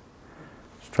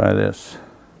 Try this.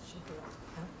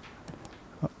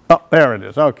 Oh, there it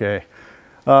is. Okay.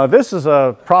 This is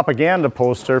a propaganda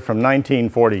poster from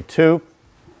 1942,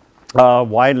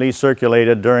 widely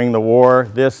circulated during the war.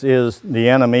 This is the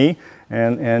enemy,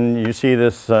 and you see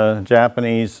this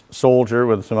Japanese soldier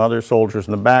with some other soldiers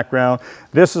in the background.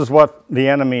 This is what the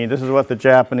enemy, this is what the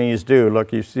Japanese do.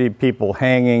 Look, you see people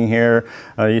hanging here,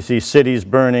 you see cities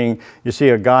burning, you see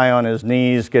a guy on his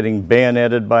knees getting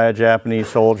bayoneted by a Japanese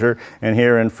soldier, and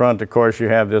here in front, of course, you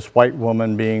have this white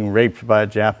woman being raped by a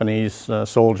Japanese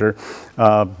soldier,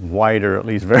 white, or at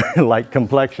least very light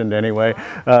complexioned anyway.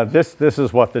 This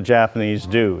is what the Japanese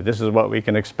do. This is what we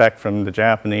can expect from the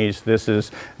Japanese. This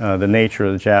is the nature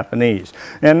of the Japanese.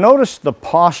 And notice the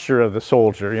posture of the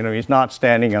soldier. You know, he's not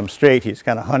standing up straight, he's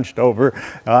kind of hunched over.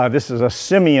 This is a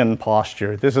simian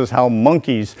posture. This is how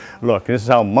monkeys look. This is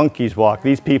how monkeys walk.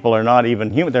 These people are not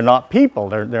even human. They're not people.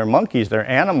 They're monkeys. They're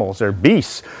animals. They're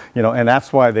beasts. You know, and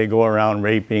that's why they go around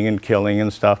raping and killing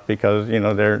and stuff, because, you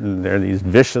know, they're these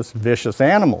vicious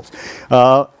animals.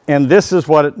 And this is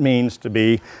what it means to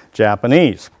be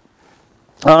Japanese.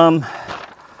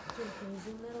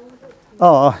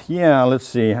 Oh, yeah, let's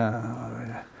see.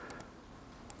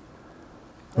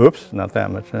 Oops, not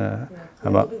that much. How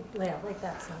about?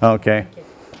 Okay.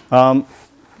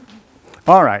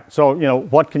 All right, so, you know,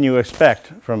 what can you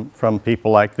expect from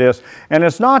people like this? And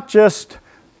it's not just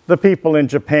the people in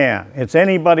Japan. It's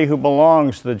anybody who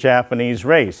belongs to the Japanese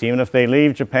race. Even if they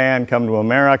leave Japan, come to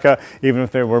America, even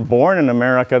if they were born in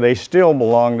America, they still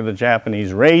belong to the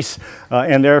Japanese race,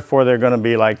 and therefore they're going to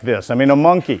be like this. I mean, a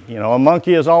monkey, you know, a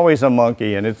monkey is always a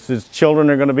monkey, and its children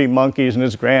are going to be monkeys, and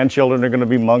its grandchildren are going to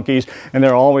be monkeys, and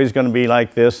they're always going to be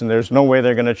like this, and there's no way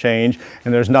they're going to change,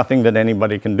 and there's nothing that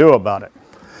anybody can do about it.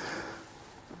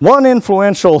 One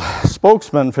influential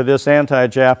spokesman for this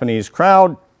anti-Japanese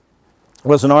crowd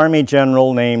was an Army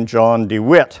general named John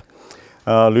DeWitt.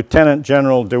 Lieutenant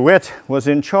General DeWitt was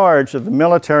in charge of the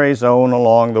military zone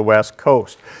along the west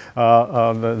coast.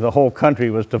 The whole country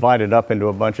was divided up into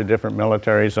a bunch of different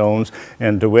military zones,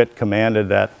 and DeWitt commanded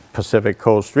that Pacific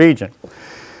Coast region.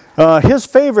 His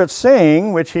favorite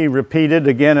saying, which he repeated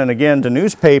again and again to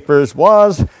newspapers,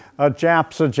 was, "A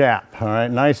Jap's a Jap." All right,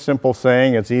 nice simple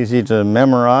saying. It's easy to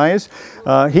memorize.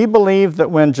 He believed that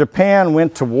when Japan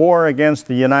went to war against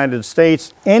the United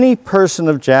States, any person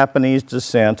of Japanese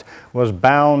descent was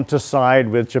bound to side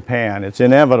with Japan. It's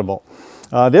inevitable.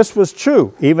 This was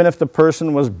true, even if the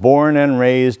person was born and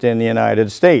raised in the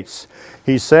United States.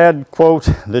 He said, quote,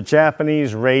 "The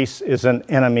Japanese race is an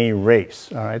enemy race."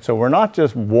 All right, so we're not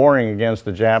just warring against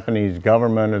the Japanese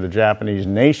government or the Japanese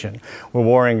nation. We're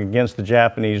warring against the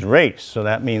Japanese race. So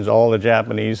that means all the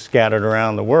Japanese scattered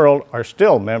around the world are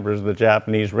still members of the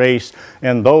Japanese race,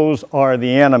 and those are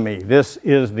the enemy. This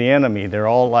is the enemy. They're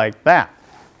all like that.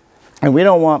 And we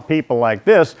don't want people like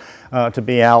this to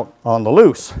be out on the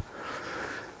loose.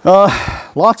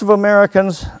 Lots of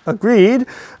Americans agreed.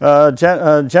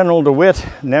 General DeWitt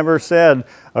never said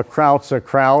a kraut's a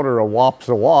kraut or a wop's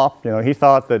a wop. You know, he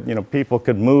thought that, you know, people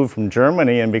could move from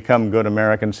Germany and become good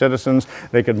American citizens.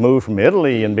 They could move from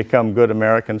Italy and become good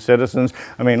American citizens.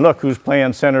 I mean, look, who's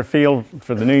playing center field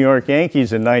for the New York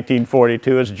Yankees in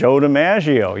 1942? It's Joe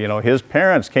DiMaggio. You know, his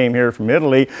parents came here from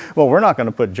Italy. Well, we're not going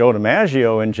to put Joe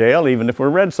DiMaggio in jail, even if we're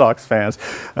Red Sox fans.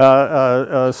 You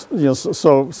know,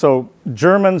 so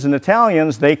Germans and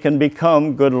Italians, they can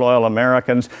become good, loyal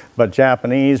Americans, but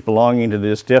Japanese belonging to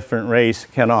this different race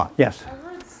cannot. Yes? I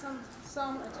heard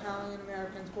some Italian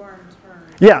Americans were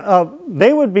interned. Yeah,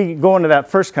 they would be going to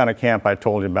that first kind of camp I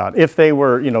told you about, if they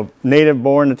were, you know,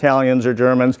 native-born Italians or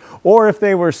Germans, or if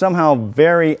they were somehow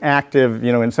very active,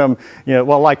 you know, in some, you know,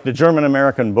 well, like the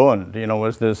German-American Bund, you know,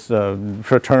 was this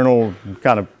fraternal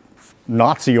kind of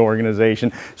Nazi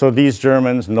organization. So these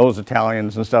Germans and those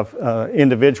Italians and stuff,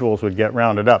 individuals would get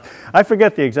rounded up. I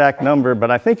forget the exact number,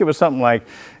 but I think it was something like,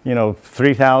 you know,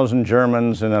 3,000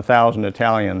 Germans and 1,000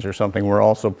 Italians or something were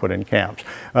also put in camps.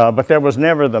 But there was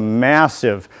never the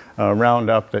massive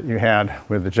roundup that you had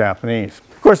with the Japanese.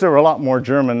 Of course, there were a lot more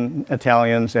German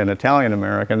Italians and Italian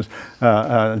Americans,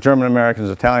 German Americans,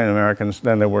 Italian Americans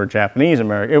than there were Japanese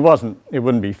Americans. It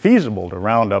wouldn't be feasible to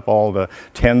round up all the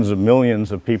tens of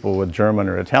millions of people with German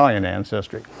or Italian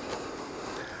ancestry.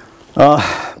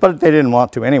 But they didn't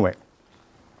want to anyway.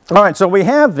 All right, so we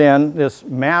have then this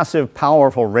massive,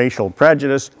 powerful racial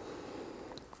prejudice.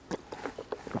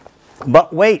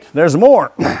 But wait, there's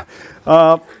more.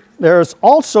 There's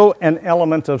also an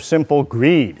element of simple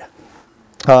greed.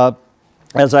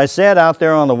 As I said, out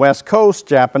there on the West Coast,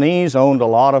 Japanese owned a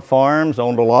lot of farms,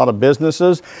 owned a lot of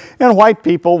businesses, and white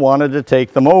people wanted to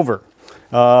take them over.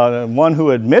 One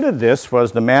who admitted this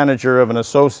was the manager of an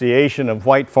association of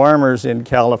white farmers in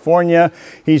California.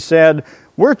 He said,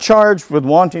 "We're charged with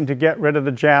wanting to get rid of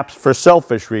the Japs for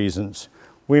selfish reasons.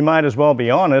 We might as well be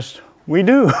honest, We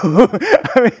do.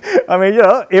 I mean, you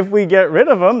know, if we get rid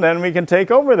of them, then we can take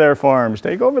over their farms,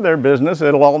 take over their business.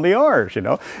 It'll all be ours, you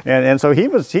know. And so he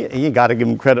got to give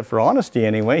him credit for honesty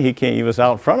anyway. He was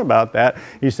out front about that.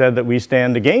 He said that we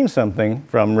stand to gain something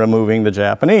from removing the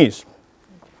Japanese.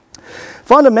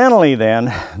 Fundamentally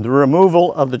then, the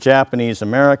removal of the Japanese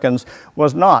Americans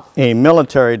was not a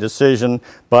military decision,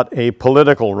 but a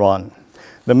political one.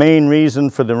 The main reason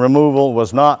for the removal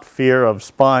was not fear of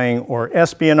spying or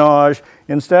espionage.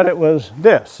 Instead, it was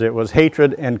this. It was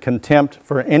hatred and contempt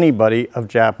for anybody of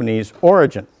Japanese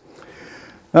origin.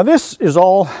 Now, this is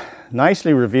all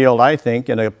nicely revealed, I think,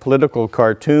 in a political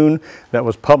cartoon that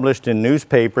was published in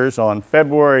newspapers on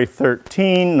February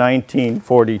 13,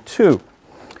 1942.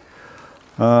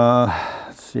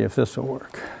 Let's see if this will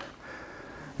work.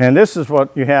 And this is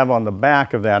what you have on the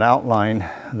back of that outline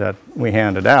that we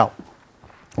handed out,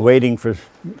 waiting for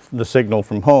the signal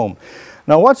from home.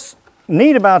 Now, what's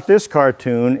neat about this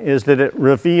cartoon is that it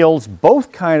reveals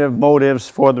both kind of motives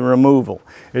for the removal.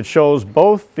 It shows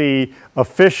both the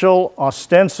official,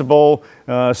 ostensible,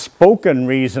 spoken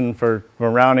reason for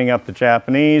rounding up the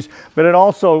Japanese, but it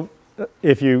also,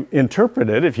 if you interpret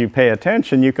it, if you pay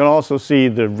attention, you can also see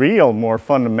the real, more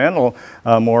fundamental,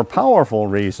 more powerful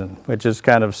reason, which is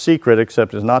kind of secret,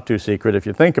 except is not too secret if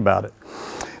you think about it.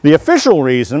 The official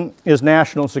reason is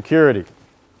national security.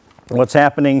 What's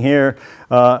happening here,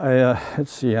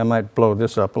 let's see, I might blow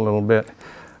this up a little bit.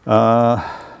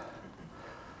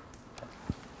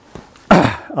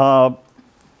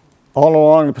 All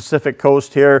along the Pacific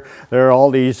coast here, there are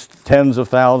all these tens of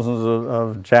thousands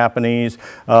of Japanese,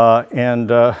 and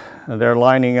they're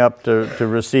lining up to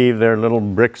receive their little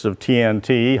bricks of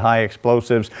TNT, high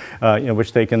explosives, you know,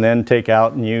 which they can then take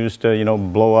out and use to, you know,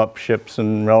 blow up ships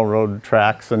and railroad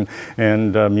tracks and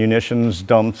munitions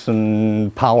dumps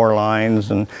and power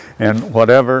lines and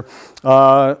whatever.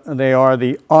 They are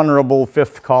the honorable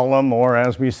fifth column, or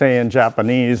as we say in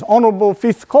Japanese, honorable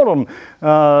fifth column.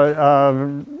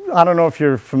 I don't know if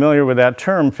you're familiar with that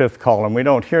term, fifth column. We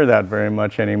don't hear that very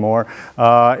much anymore.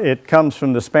 It comes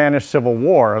from the Spanish Civil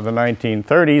War of the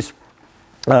 1930s.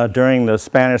 During the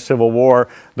Spanish Civil War,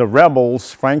 the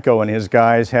rebels, Franco and his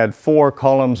guys, had 4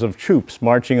 columns of troops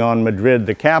marching on Madrid,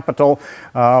 the capital,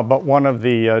 but one of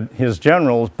his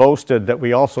generals boasted that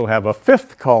we also have a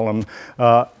 5th column,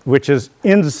 which is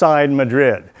inside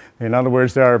Madrid. In other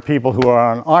words, there are people who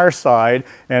are on our side,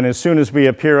 and as soon as we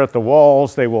appear at the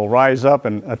walls, they will rise up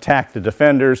and attack the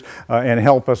defenders and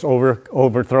help us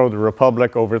overthrow the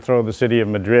Republic, overthrow the city of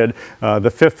Madrid.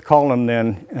 The 5th column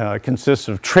then consists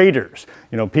of traitors,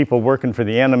 you know, people working for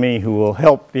the enemy who will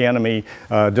help the enemy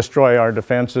destroy our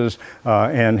defenses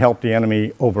and help the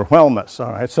enemy overwhelm us.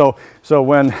 All right, so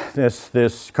when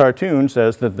this cartoon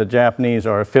says that the Japanese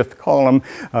are a 5th column,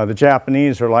 the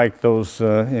Japanese are like those you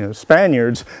know,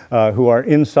 Spaniards who are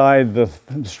inside the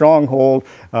stronghold,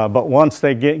 but once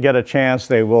they get a chance,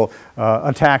 they will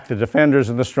attack the defenders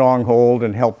of the stronghold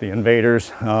and help the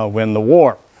invaders win the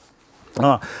war.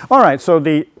 All right, so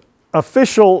the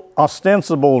official,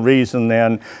 ostensible reason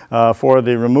then for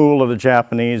the removal of the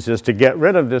Japanese is to get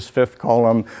rid of this 5th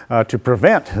column to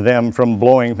prevent them from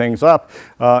blowing things up,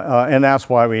 and that's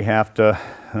why we have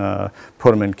to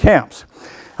put them in camps.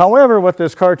 However, what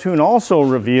this cartoon also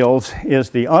reveals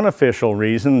is the unofficial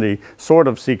reason, the sort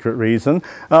of secret reason,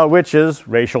 which is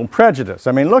racial prejudice.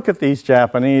 I mean, look at these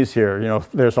Japanese here. You know,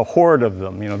 there's a horde of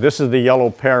them. You know, this is the yellow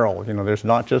peril. You know, there's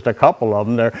not just a couple of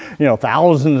them. There are, you know,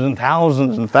 thousands and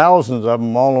thousands and thousands of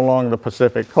them all along the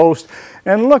Pacific coast.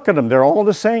 And look at them. They're all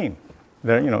the same.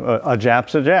 They're, you know, a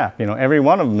Jap's a Jap. You know, every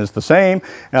one of them is the same.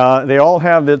 They all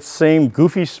have that same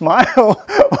goofy smile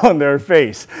on their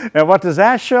face. And what does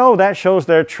that show? That shows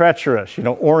they're treacherous. You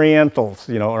know, Orientals,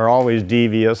 you know, are always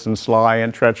devious and sly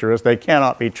and treacherous. They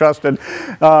cannot be trusted.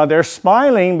 They're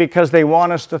smiling because they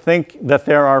want us to think that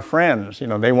they're our friends. You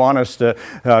know, they want us to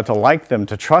like them,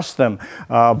 to trust them.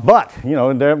 But, you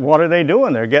know, what are they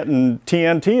doing? They're getting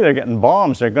TNT. They're getting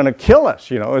bombs. They're going to kill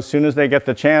us. You know, as soon as they get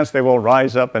the chance, they will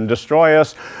rise up and destroy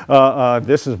us.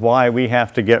 This is why we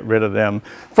have to get rid of them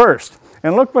first.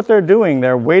 And look what they're doing.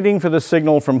 They're waiting for the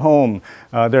signal from home.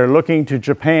 They're looking to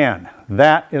Japan.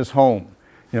 That is home.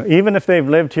 You know, even if they've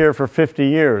lived here for 50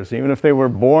 years, even if they were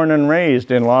born and raised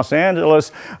in Los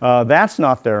Angeles, that's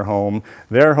not their home.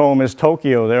 Their home is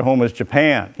Tokyo. Their home is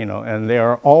Japan. You know, and they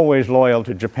are always loyal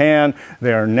to Japan.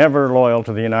 They are never loyal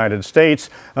to the United States,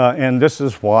 and this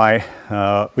is why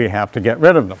we have to get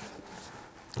rid of them.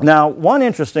 Now, one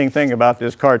interesting thing about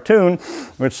this cartoon,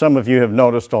 which some of you have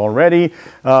noticed already,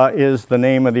 is the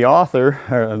name of the author,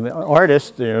 or the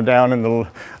artist, down in the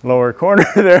lower corner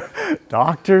there,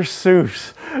 Dr.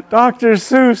 Seuss. Dr.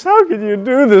 Seuss, how could you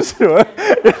do this to him?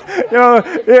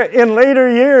 In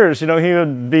later years, he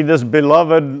would be this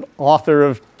beloved author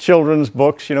of children's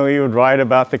books. He would write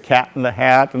about the Cat in the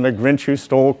Hat and the Grinch Who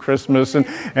Stole Christmas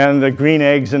and the green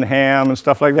eggs and ham and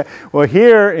stuff like that. Well,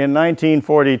 here in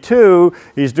 1942,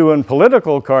 he's doing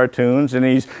political cartoons, and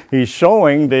he's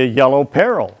showing the yellow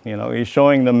peril. He's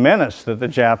showing the menace that the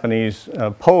Japanese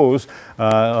pose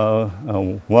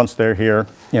once they're here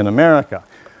in America.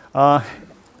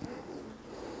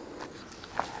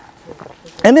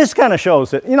 And this kind of shows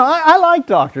that, I like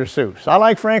Dr. Seuss. I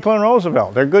like Franklin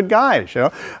Roosevelt. They're good guys,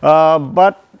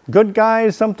 but good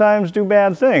guys sometimes do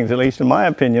bad things, at least in my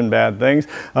opinion, bad things.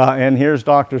 And here's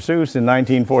Dr. Seuss in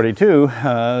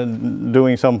 1942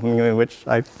 doing something which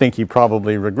I think he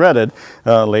probably regretted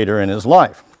later in his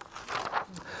life.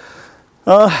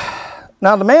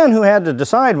 Now, the man who had to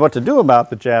decide what to do about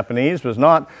the Japanese was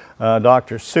not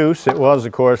Dr. Seuss. It was,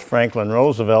 of course, Franklin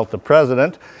Roosevelt, the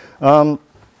president.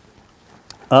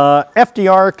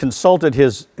 FDR consulted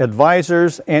his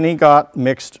advisors, and he got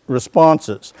mixed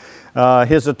responses.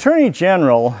 His attorney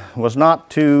general was not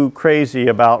too crazy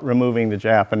about removing the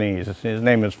Japanese. His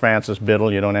name is Francis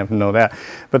Biddle. You don't have to know that.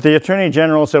 But the attorney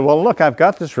general said, well, look, I've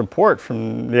got this report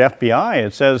from the FBI.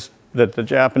 It says that the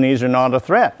Japanese are not a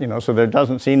threat, so there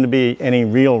doesn't seem to be any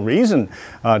real reason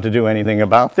to do anything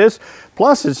about this.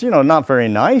 Plus, it's, not very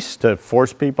nice to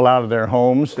force people out of their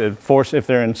homes. If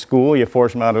they're in school, you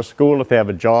force them out of school. If they have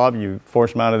a job, you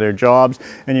force them out of their jobs,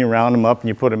 and you round them up and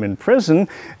you put them in prison.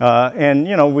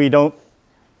 And, we don't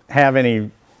have any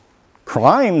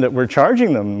crime that we're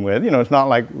charging them with. It's not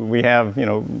like we have,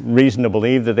 reason to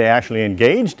believe that they actually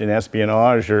engaged in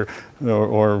espionage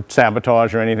or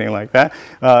sabotage or anything like that.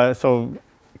 So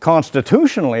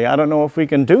constitutionally, I don't know if we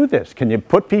can do this. Can you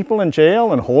put people in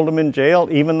jail and hold them in jail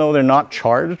even though they're not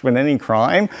charged with any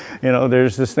crime?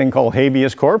 There's this thing called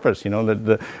habeas corpus,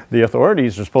 that the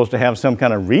authorities are supposed to have some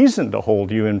kind of reason to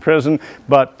hold you in prison,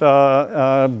 but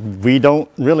we don't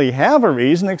really have a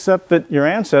reason except that your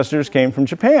ancestors came from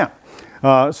Japan.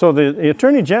 So the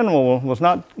Attorney General was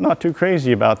not too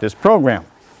crazy about this program.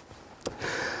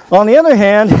 On the other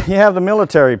hand, you have the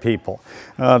military people.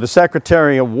 The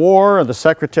Secretary of War or the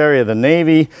Secretary of the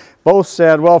Navy both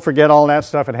said, well, forget all that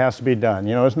stuff, it has to be done.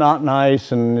 It's not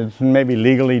nice and it's maybe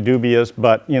legally dubious,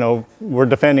 but, we're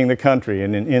defending the country,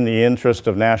 and in the interest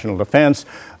of national defense,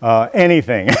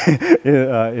 anything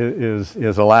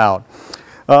is allowed.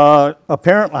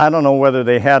 Apparently, I don't know whether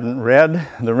they hadn't read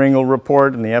the Ringel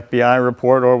report and the FBI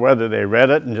report, or whether they read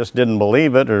it and just didn't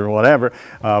believe it or whatever,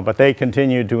 but they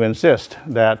continued to insist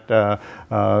that, that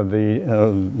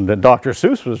Dr.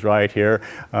 Seuss was right here,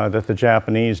 that the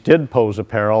Japanese did pose a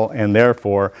peril and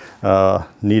therefore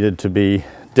needed to be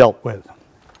dealt with.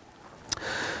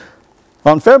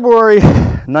 On February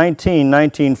 19,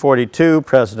 1942,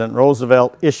 President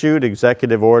Roosevelt issued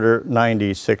Executive Order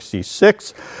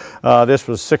 9066. This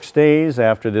was 6 days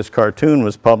after this cartoon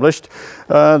was published.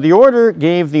 The order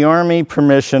gave the Army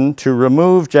permission to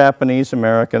remove Japanese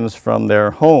Americans from their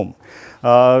home.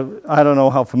 I don't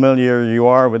know how familiar you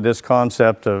are with this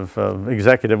concept of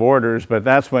executive orders, but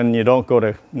that's when you don't go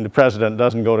to, the president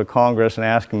doesn't go to Congress and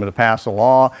ask him to pass a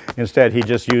law. Instead, he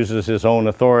just uses his own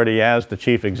authority as the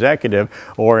chief executive,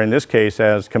 or in this case,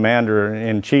 as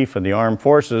commander-in-chief of the armed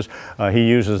forces. He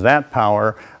uses that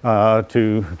power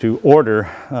to order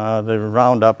the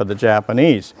roundup of the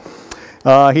Japanese.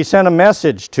 He sent a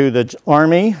message to the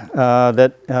Army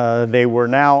that they were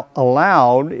now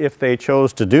allowed, if they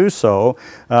chose to do so,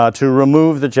 to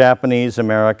remove the Japanese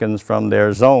Americans from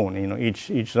their zone.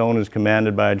 Each zone is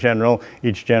commanded by a general.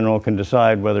 Each general can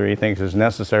decide whether he thinks it's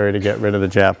necessary to get rid of the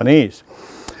Japanese.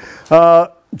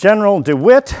 General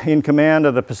DeWitt, in command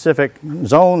of the Pacific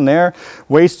Zone there,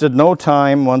 wasted no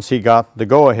time once he got the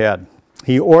go-ahead.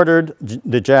 He ordered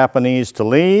the Japanese to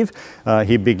leave.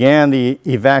 He began the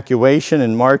evacuation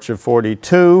in March of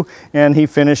 '42, and he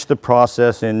finished the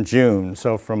process in June.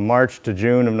 So from March to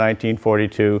June of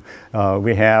 1942,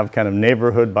 we have kind of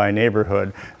neighborhood by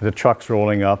neighborhood, the trucks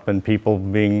rolling up and people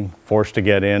being forced to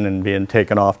get in and being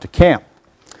taken off to camp.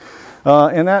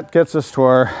 And that gets us to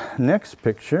our next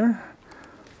picture.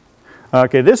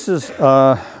 Okay, this is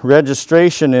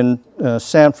registration in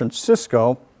San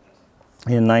Francisco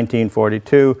in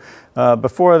 1942,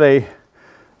 before they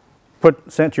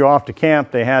sent you off to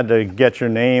camp, they had to get your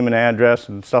name and address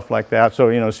and stuff like that. So,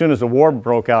 as soon as the war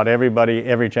broke out,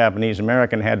 every Japanese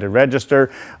American had to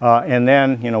register. And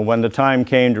then, when the time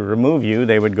came to remove you,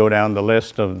 they would go down the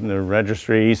list of the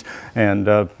registries and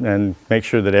make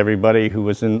sure that everybody who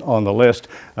was on the list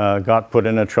got put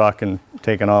in a truck and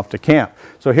taken off to camp.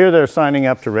 So here they're signing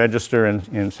up to register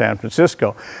in San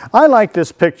Francisco. I like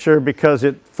this picture because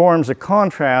it forms a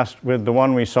contrast with the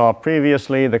one we saw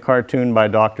previously, the cartoon by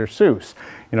Dr. Seuss.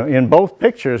 In both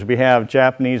pictures we have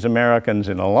Japanese Americans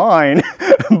in a line,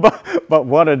 but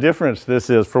what a difference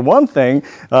this is. For one thing,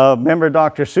 remember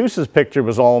Dr. Seuss's picture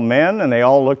was all men and they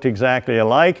all looked exactly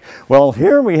alike. Well,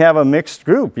 here we have a mixed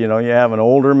group. You have an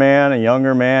older man, a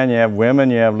younger man, you have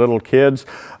women, you have little kids.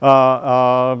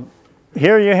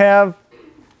 Here you have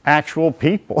actual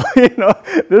people.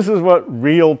 This is what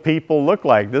real people look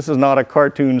like. This is not a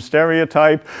cartoon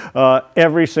stereotype.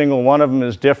 Every single one of them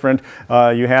is different.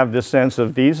 You have this sense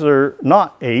of these are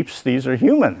not apes, these are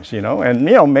humans,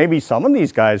 and maybe some of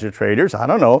these guys are traders, I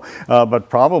don't know, but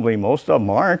probably most of them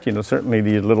aren't. Certainly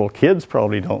these little kids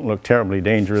probably don't look terribly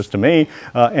dangerous to me,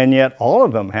 and yet all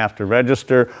of them have to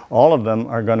register. All of them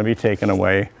are going to be taken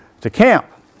away to camp.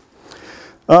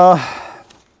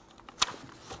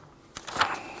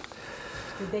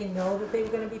 Did they know that they were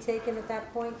going to be taken at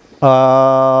that point?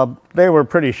 They were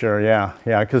pretty sure, yeah,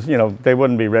 because they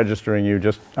wouldn't be registering you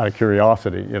just out of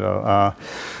curiosity,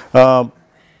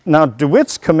 Now,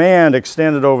 DeWitt's command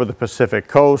extended over the Pacific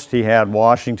coast. He had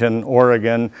Washington,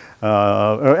 Oregon,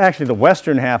 or actually the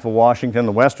western half of Washington,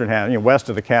 the western half, west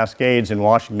of the Cascades in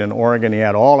Washington, Oregon. He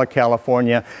had all of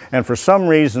California, and for some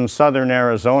reason, southern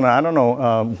Arizona. I don't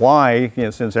know why,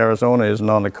 since Arizona isn't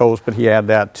on the coast, but he had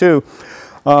that too.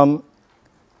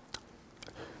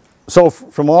 So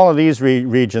from all of these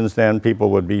regions, then, people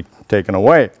would be taken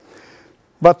away.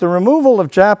 But the removal of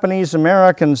Japanese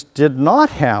Americans did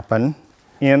not happen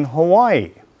in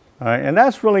Hawaii. And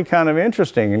that's really kind of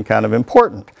interesting and kind of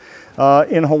important.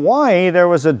 In Hawaii, there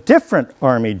was a different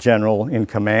Army general in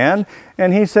command,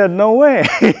 and he said, no way.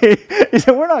 He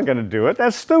said, we're not going to do it.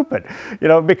 That's stupid.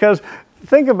 Because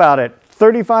think about it.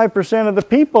 35% of the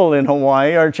people in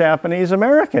Hawaii are Japanese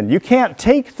American. You can't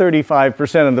take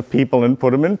 35% of the people and put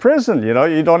them in prison.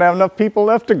 You don't have enough people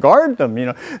left to guard them.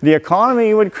 The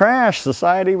economy would crash,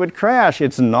 society would crash.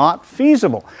 It's not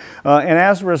feasible. And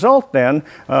as a result then,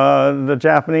 the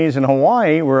Japanese in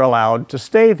Hawaii were allowed to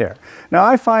stay there. Now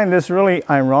I find this really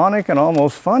ironic and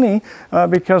almost funny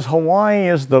because Hawaii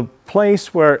is the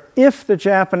place where if the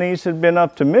Japanese had been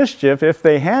up to mischief, if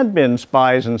they had been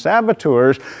spies and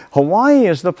saboteurs, Hawaii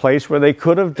is the place where they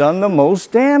could have done the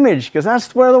most damage because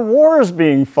that's where the war is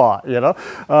being fought,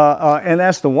 and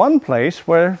that's the one place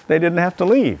where they didn't have to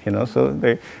leave, so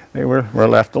they were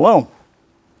left alone.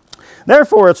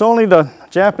 Therefore, it's only the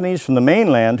Japanese from the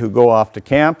mainland who go off to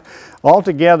camp.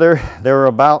 Altogether, there were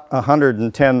about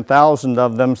 110,000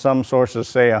 of them. Some sources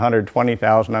say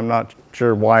 120,000. I'm not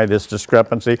sure why this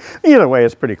discrepancy. Either way,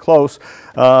 it's pretty close.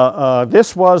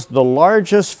 This was the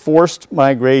largest forced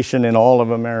migration in all of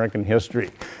American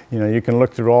history. You can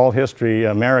look through all history,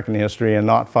 American history, and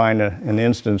not find an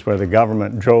instance where the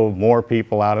government drove more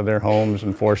people out of their homes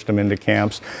and forced them into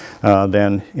camps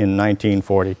than in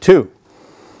 1942.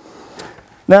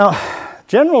 Now,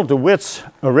 General DeWitt's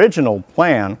original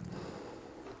plan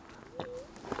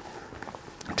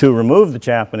to remove the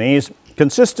Japanese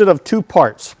consisted of two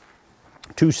parts,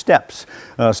 two steps.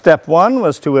 Step one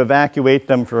was to evacuate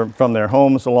them from their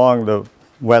homes along the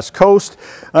west coast,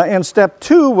 and step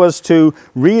two was to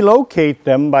relocate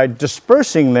them by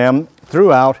dispersing them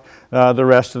throughout the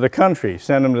rest of the country,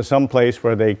 send them to some place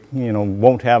where they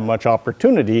won't have much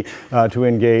opportunity to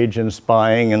engage in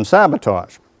spying and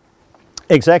sabotage.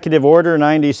 Executive Order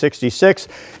 9066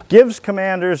 gives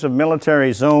commanders of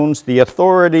military zones the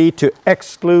authority to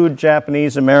exclude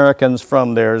Japanese Americans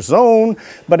from their zone,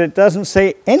 but it doesn't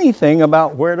say anything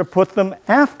about where to put them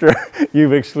after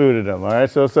you've excluded them. All right,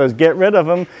 so it says get rid of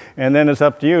them, and then it's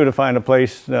up to you to find a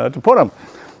place to put them.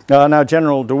 Now,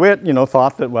 General DeWitt,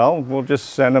 thought that, well, we'll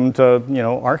just send them to,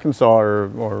 Arkansas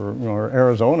or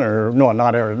Arizona, or no,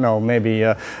 not Arizona, no, maybe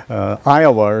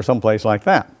Iowa or someplace like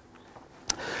that.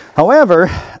 However,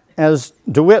 as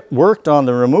DeWitt worked on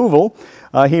the removal,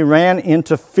 he ran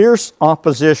into fierce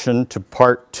opposition to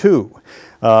Part 2.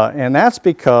 And that's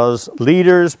because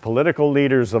political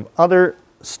leaders of other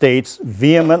states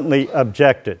vehemently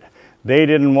objected. They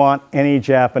didn't want any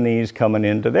Japanese coming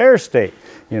into their state.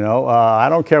 I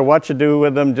don't care what you do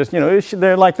with them, just,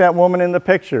 they're like that woman in the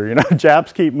picture,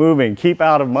 Japs keep moving, keep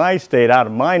out of my state, out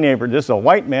of my neighborhood. This is a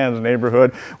white man's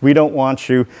neighborhood. We don't want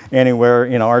you anywhere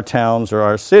in our towns or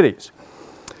our cities.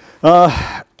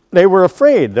 they were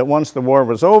afraid that once the war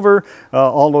was over,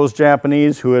 all those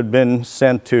Japanese who had been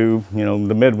sent to, you know,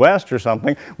 the Midwest or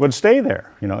something would stay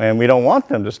there, you know, and we don't want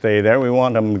them to stay there. We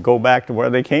want them to go back to where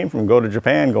they came from, go to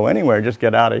Japan, go anywhere, just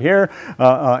get out of here.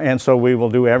 And so we will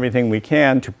do everything we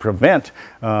can to prevent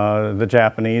the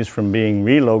Japanese from being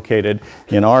relocated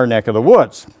in our neck of the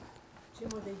woods. Jim,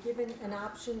 were they given an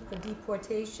option for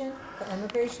deportation, for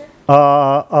emigration?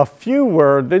 A few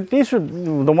were. These are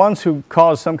the ones who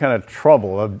caused some kind of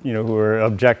trouble, you know, who were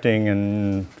objecting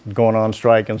and going on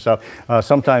strike and stuff.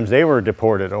 Sometimes they were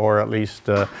deported, or at least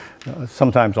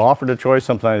sometimes offered a choice,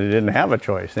 sometimes they didn't have a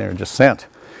choice. They were just sent.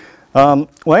 Well,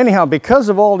 anyhow, because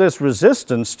of all this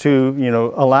resistance to, you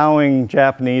know, allowing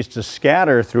Japanese to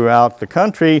scatter throughout the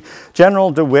country, General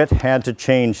DeWitt had to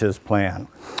change his plan.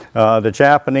 The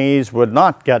Japanese would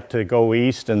not get to go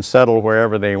east and settle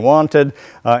wherever they wanted.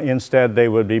 Instead, they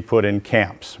would be put in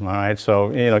camps. All right,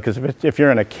 so, you know, because if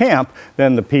you're in a camp,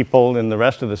 then the people in the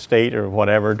rest of the state or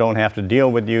whatever don't have to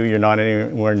deal with you. You're not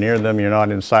anywhere near them. You're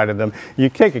not inside of them. You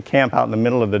take a camp out in the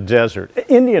middle of the desert.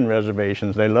 Indian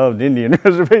reservations, they loved Indian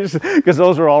reservations because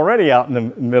those were already out in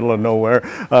the middle of nowhere.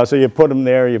 So you put them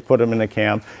there, you put them in a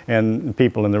camp, and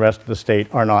people in the rest of the state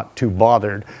are not too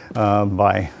bothered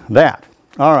by that.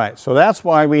 All right, so that's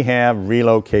why we have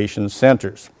relocation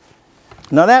centers.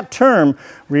 Now that term,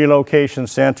 relocation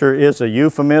center, is a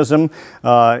euphemism.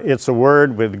 It's a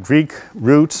word with Greek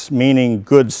roots meaning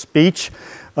good speech.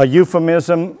 A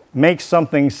euphemism makes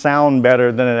something sound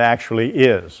better than it actually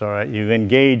is. All right, you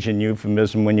engage in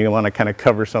euphemism when you want to kind of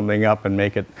cover something up and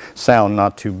make it sound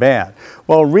not too bad.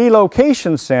 Well,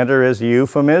 relocation center is a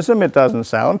euphemism. It doesn't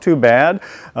sound too bad.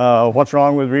 What's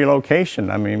wrong with relocation?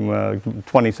 I mean,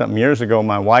 20-something years ago,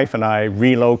 my wife and I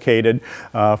relocated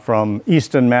from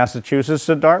Easton, Massachusetts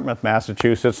to Dartmouth,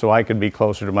 Massachusetts, so I could be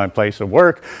closer to my place of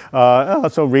work.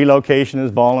 So relocation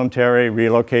is voluntary.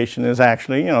 Relocation is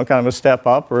actually, you know, kind of a step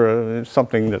up or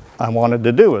something that I wanted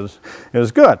to do. It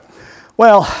was good.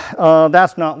 Well,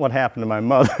 that's not what happened to my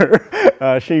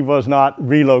mother. She was not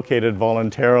relocated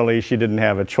voluntarily. She didn't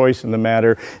have a choice in the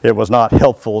matter. It was not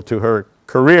helpful to her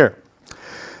career.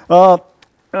 That's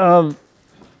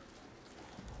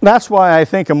why I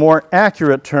think a more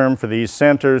accurate term for these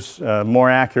centers, more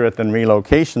accurate than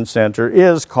relocation center,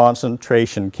 is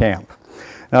concentration camp.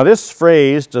 Now this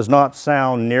phrase does not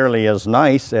sound nearly as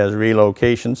nice as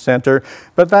relocation center,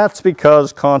 but that's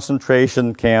because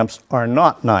concentration camps are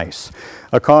not nice.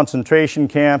 A concentration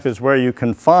camp is where you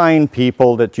confine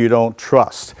people that you don't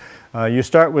trust. You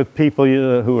start with people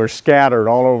who are scattered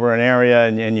all over an area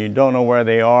and you don't know where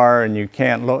they are and you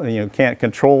can't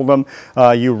control them.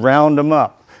 You round them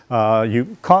up.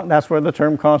 That's where the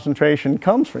term concentration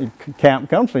comes from, camp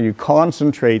comes from. You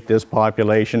concentrate this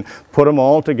population, put them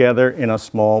all together in a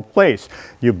small place.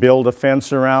 You build a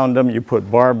fence around them, you put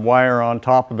barbed wire on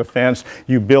top of the fence,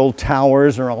 you build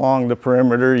towers along the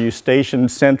perimeter, you station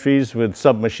sentries with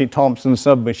Thompson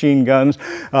submachine guns.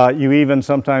 You even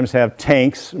sometimes have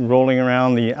tanks rolling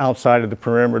around the outside of the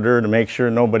perimeter to make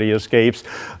sure nobody escapes.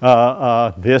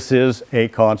 This is a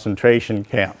concentration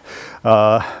camp.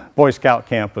 Boy Scout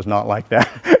camp was not like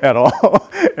that at all,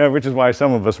 which is why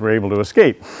some of us were able to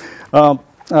escape. But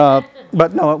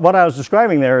no, what I was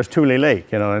describing there is Tule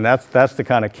Lake, you know, and that's the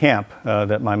kind of camp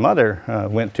that my mother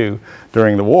went to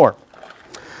during the war.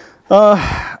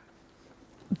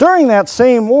 During that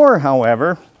same war,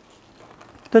 however,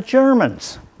 the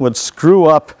Germans would screw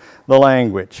up the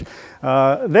language.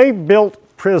 They built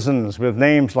prisons with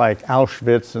names like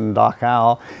Auschwitz and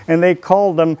Dachau, and they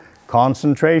called them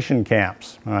concentration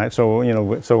camps. All right, so you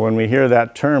know, so when we hear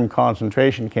that term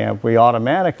concentration camp, we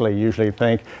automatically usually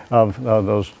think of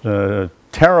those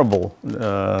terrible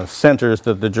centers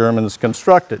that the Germans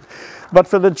constructed. But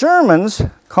for the Germans,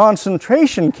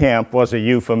 concentration camp was a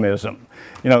euphemism.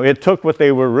 You know, it took what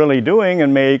they were really doing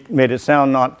and made it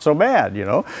sound not so bad, you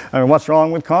know. I mean, what's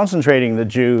wrong with concentrating the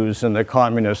Jews and the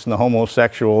communists and the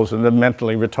homosexuals and the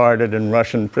mentally retarded and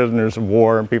Russian prisoners of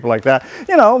war and people like that?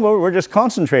 You know, we're just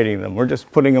concentrating them. We're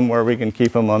just putting them where we can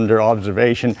keep them under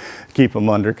observation, keep them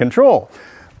under control.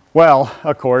 Well,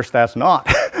 of course, that's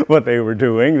not what they were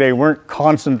doing. They weren't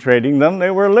concentrating them, they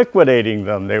were liquidating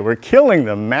them. They were killing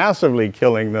them, massively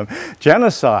killing them.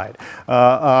 Genocide.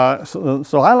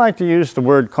 So I like to use the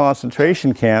word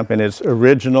concentration camp in its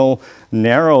original,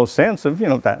 narrow sense of, you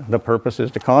know, that the purpose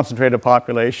is to concentrate a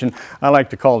population. I like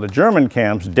to call the German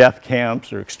camps death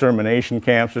camps or extermination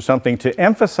camps or something to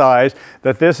emphasize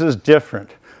that this is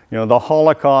different. You know, the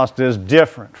Holocaust is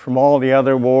different from all the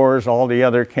other wars, all the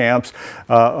other camps.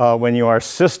 When you are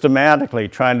systematically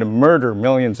trying to murder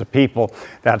millions of people,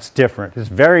 that's different. It's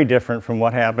very different from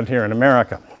what happened here in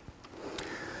America.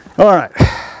 All right.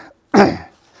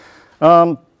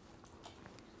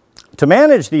 To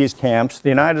manage these camps, the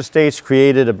United States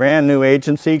created a brand new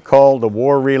agency called the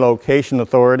War Relocation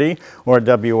Authority, or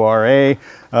WRA.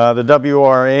 The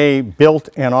WRA built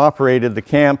and operated the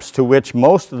camps to which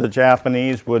most of the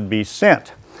Japanese would be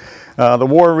sent. The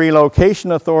War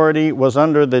Relocation Authority was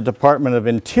under the Department of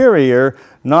Interior,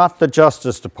 not the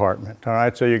Justice Department. All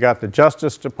right, so you got the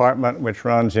Justice Department, which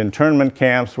runs internment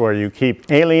camps where you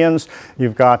keep aliens.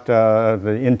 You've got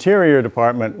the Interior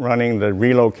Department running the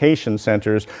relocation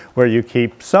centers where you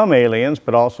keep some aliens,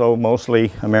 but also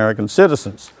mostly American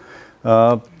citizens.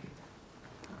 And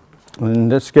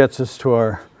this gets us to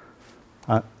our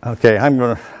okay, I'm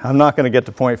not going to get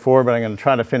to point 4, but I'm going to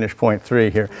try to finish point 3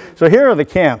 here. So here are the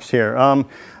camps here.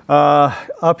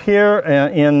 Up here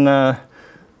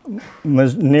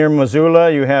near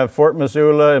Missoula, you have Fort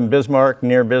Missoula. In Bismarck,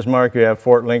 near Bismarck, you have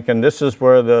Fort Lincoln. This is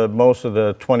where most of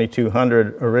the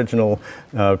 2,200 original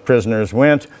prisoners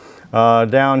went.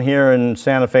 Down here in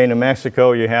Santa Fe, New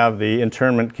Mexico, you have the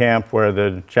internment camp where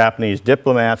the Japanese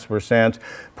diplomats were sent.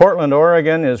 Portland,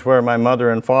 Oregon is where my mother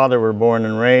and father were born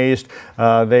and raised.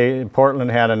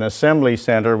 Portland had an assembly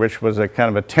center, which was a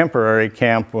kind of a temporary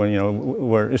camp when,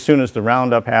 where as soon as the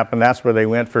roundup happened, that's where they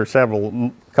went for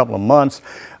couple of months.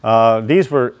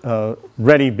 These were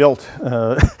ready-built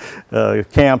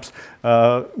camps,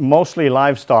 mostly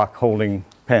livestock holding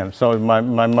pens. So my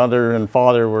mother and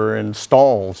father were in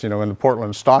stalls, in the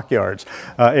Portland stockyards.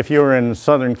 If you were in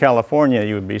Southern California,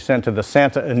 you would be sent to the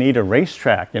Santa Anita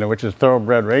racetrack, which is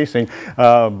thoroughbred racing.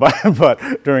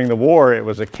 But during the war, it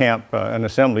was a camp, an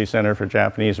assembly center for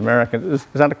Japanese Americans. Is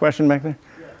that a question back there?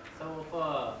 Yeah. So if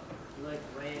like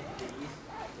ran to the east,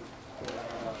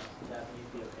 Japanese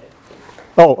be okay?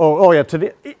 Oh yeah.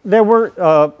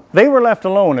 They were left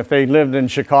alone if they lived in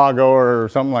Chicago or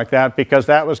something like that, because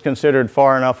that was considered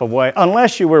far enough away,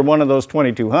 unless you were one of those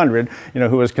 2,200,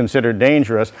 who was considered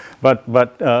dangerous. But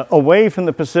away from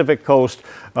the Pacific coast,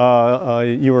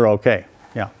 you were okay.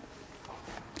 Yeah.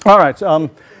 All right. I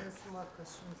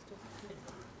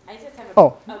just have a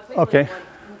quick okay. one.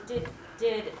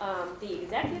 Did the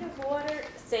executive order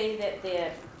say that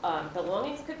their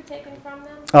belongings could be taken from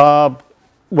them?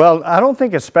 Well, I don't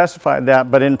think it specified that,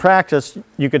 but in practice,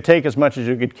 you could take as much as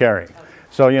you could carry. Okay.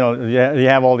 So, you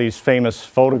have all these famous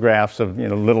photographs of,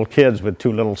 little kids with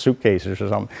 2 little suitcases or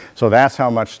something. So that's how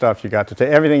much stuff you got to take.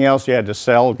 Everything else you had to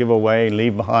sell, give away,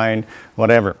 leave behind,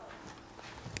 whatever.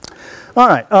 All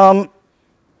right.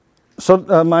 So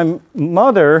my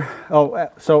mother,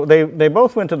 so they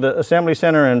both went to the Assembly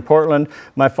Center in Portland.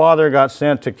 My father got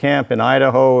sent to camp in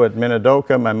Idaho at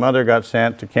Minidoka. My mother got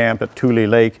sent to camp at Tule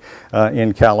Lake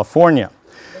in California.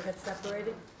 They got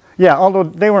separated? Yeah, although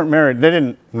they weren't married. They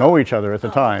didn't know each other at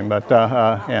the time, but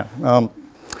yeah.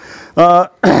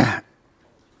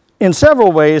 In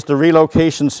several ways, the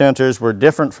relocation centers were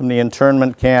different from the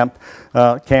internment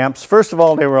camps. First of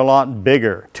all, they were a lot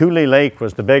bigger. Tule Lake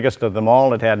was the biggest of them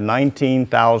all. It had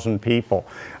 19,000 people.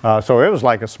 So it was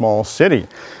like a small city.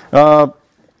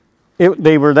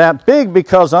 They were that big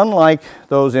because, unlike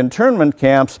those internment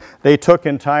camps, they took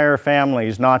entire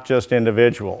families, not just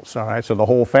individuals. All right, so the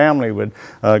whole family would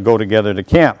go together to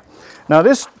camp. Now,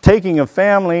 this taking of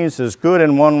families is good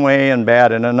in one way and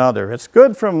bad in another. It's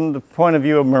good from the point of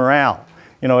view of morale.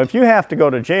 If you have to go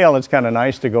to jail, it's kind of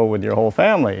nice to go with your whole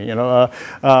family,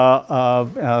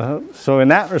 So in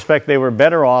that respect, they were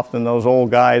better off than those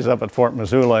old guys up at Fort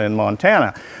Missoula in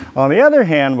Montana. On the other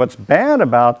hand, what's bad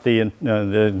about the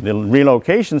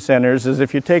relocation centers is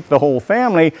if you take the whole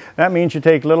family, that means you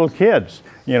take little kids.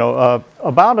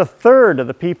 About a third of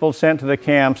the people sent to the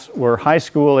camps were high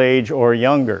school age or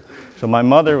younger. So my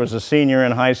mother was a senior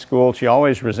in high school. She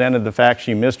always resented the fact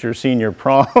she missed her senior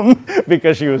prom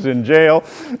because she was in jail.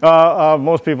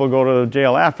 Most people go to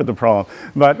jail after the prom.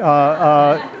 But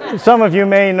some of you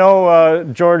may know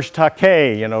George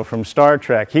Takei, from Star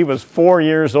Trek. He was 4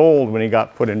 years old when he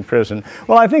got put in prison.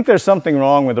 Well, I think there's something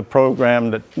wrong with a program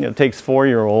that takes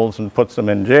 4-year-olds and puts them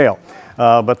in jail.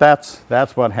 But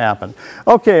that's what happened.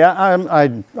 Okay,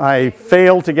 I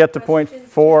failed to get to point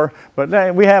 4,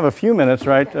 but we have a few minutes,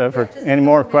 right, for any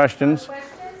more questions?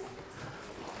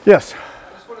 Yes?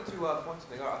 I just wanted to point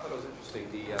something out. I thought it was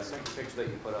interesting, the second picture that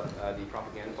you put up, the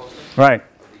propaganda poster. Right.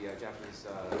 Of the Japanese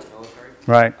military.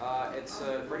 Right. It's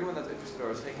for anyone that's interested or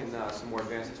has taken some more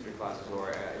advanced history classes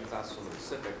or any classes on the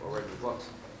Pacific or read the books.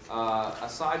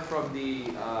 Aside from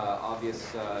the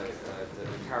obvious the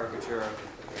caricature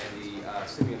and the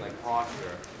simian-like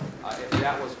posture, if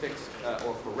that was fixed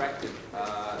or corrected,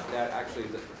 that actually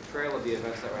the portrayal of the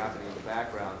events that were happening in the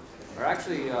background are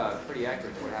actually pretty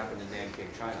accurate to what happened in Nanking,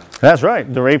 China. That's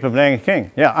right, the rape of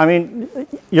Nanking. Yeah, I mean,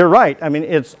 you're right. I mean,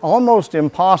 it's almost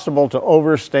impossible to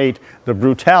overstate the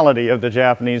brutality of the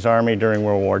Japanese army during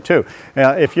World War II.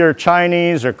 If you're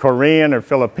Chinese or Korean or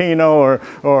Filipino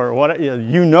or what,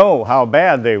 you know how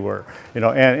bad they were. You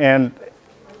know,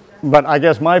 but I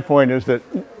guess my point is that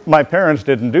my parents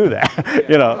didn't do that.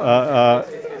 You know.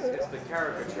 It's the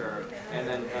caricature and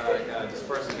then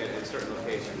dispersing it in certain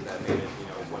locations that made it, you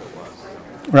know, what it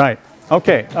was. Right.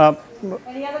 Okay.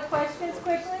 Any other questions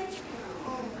quickly?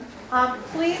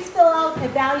 Please fill out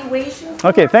evaluation forms.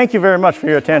 Okay, thank you very much for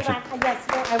your attention. Yes,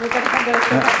 I was going to come to that.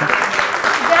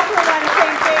 Definitely on the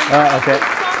same thing.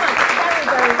 Okay.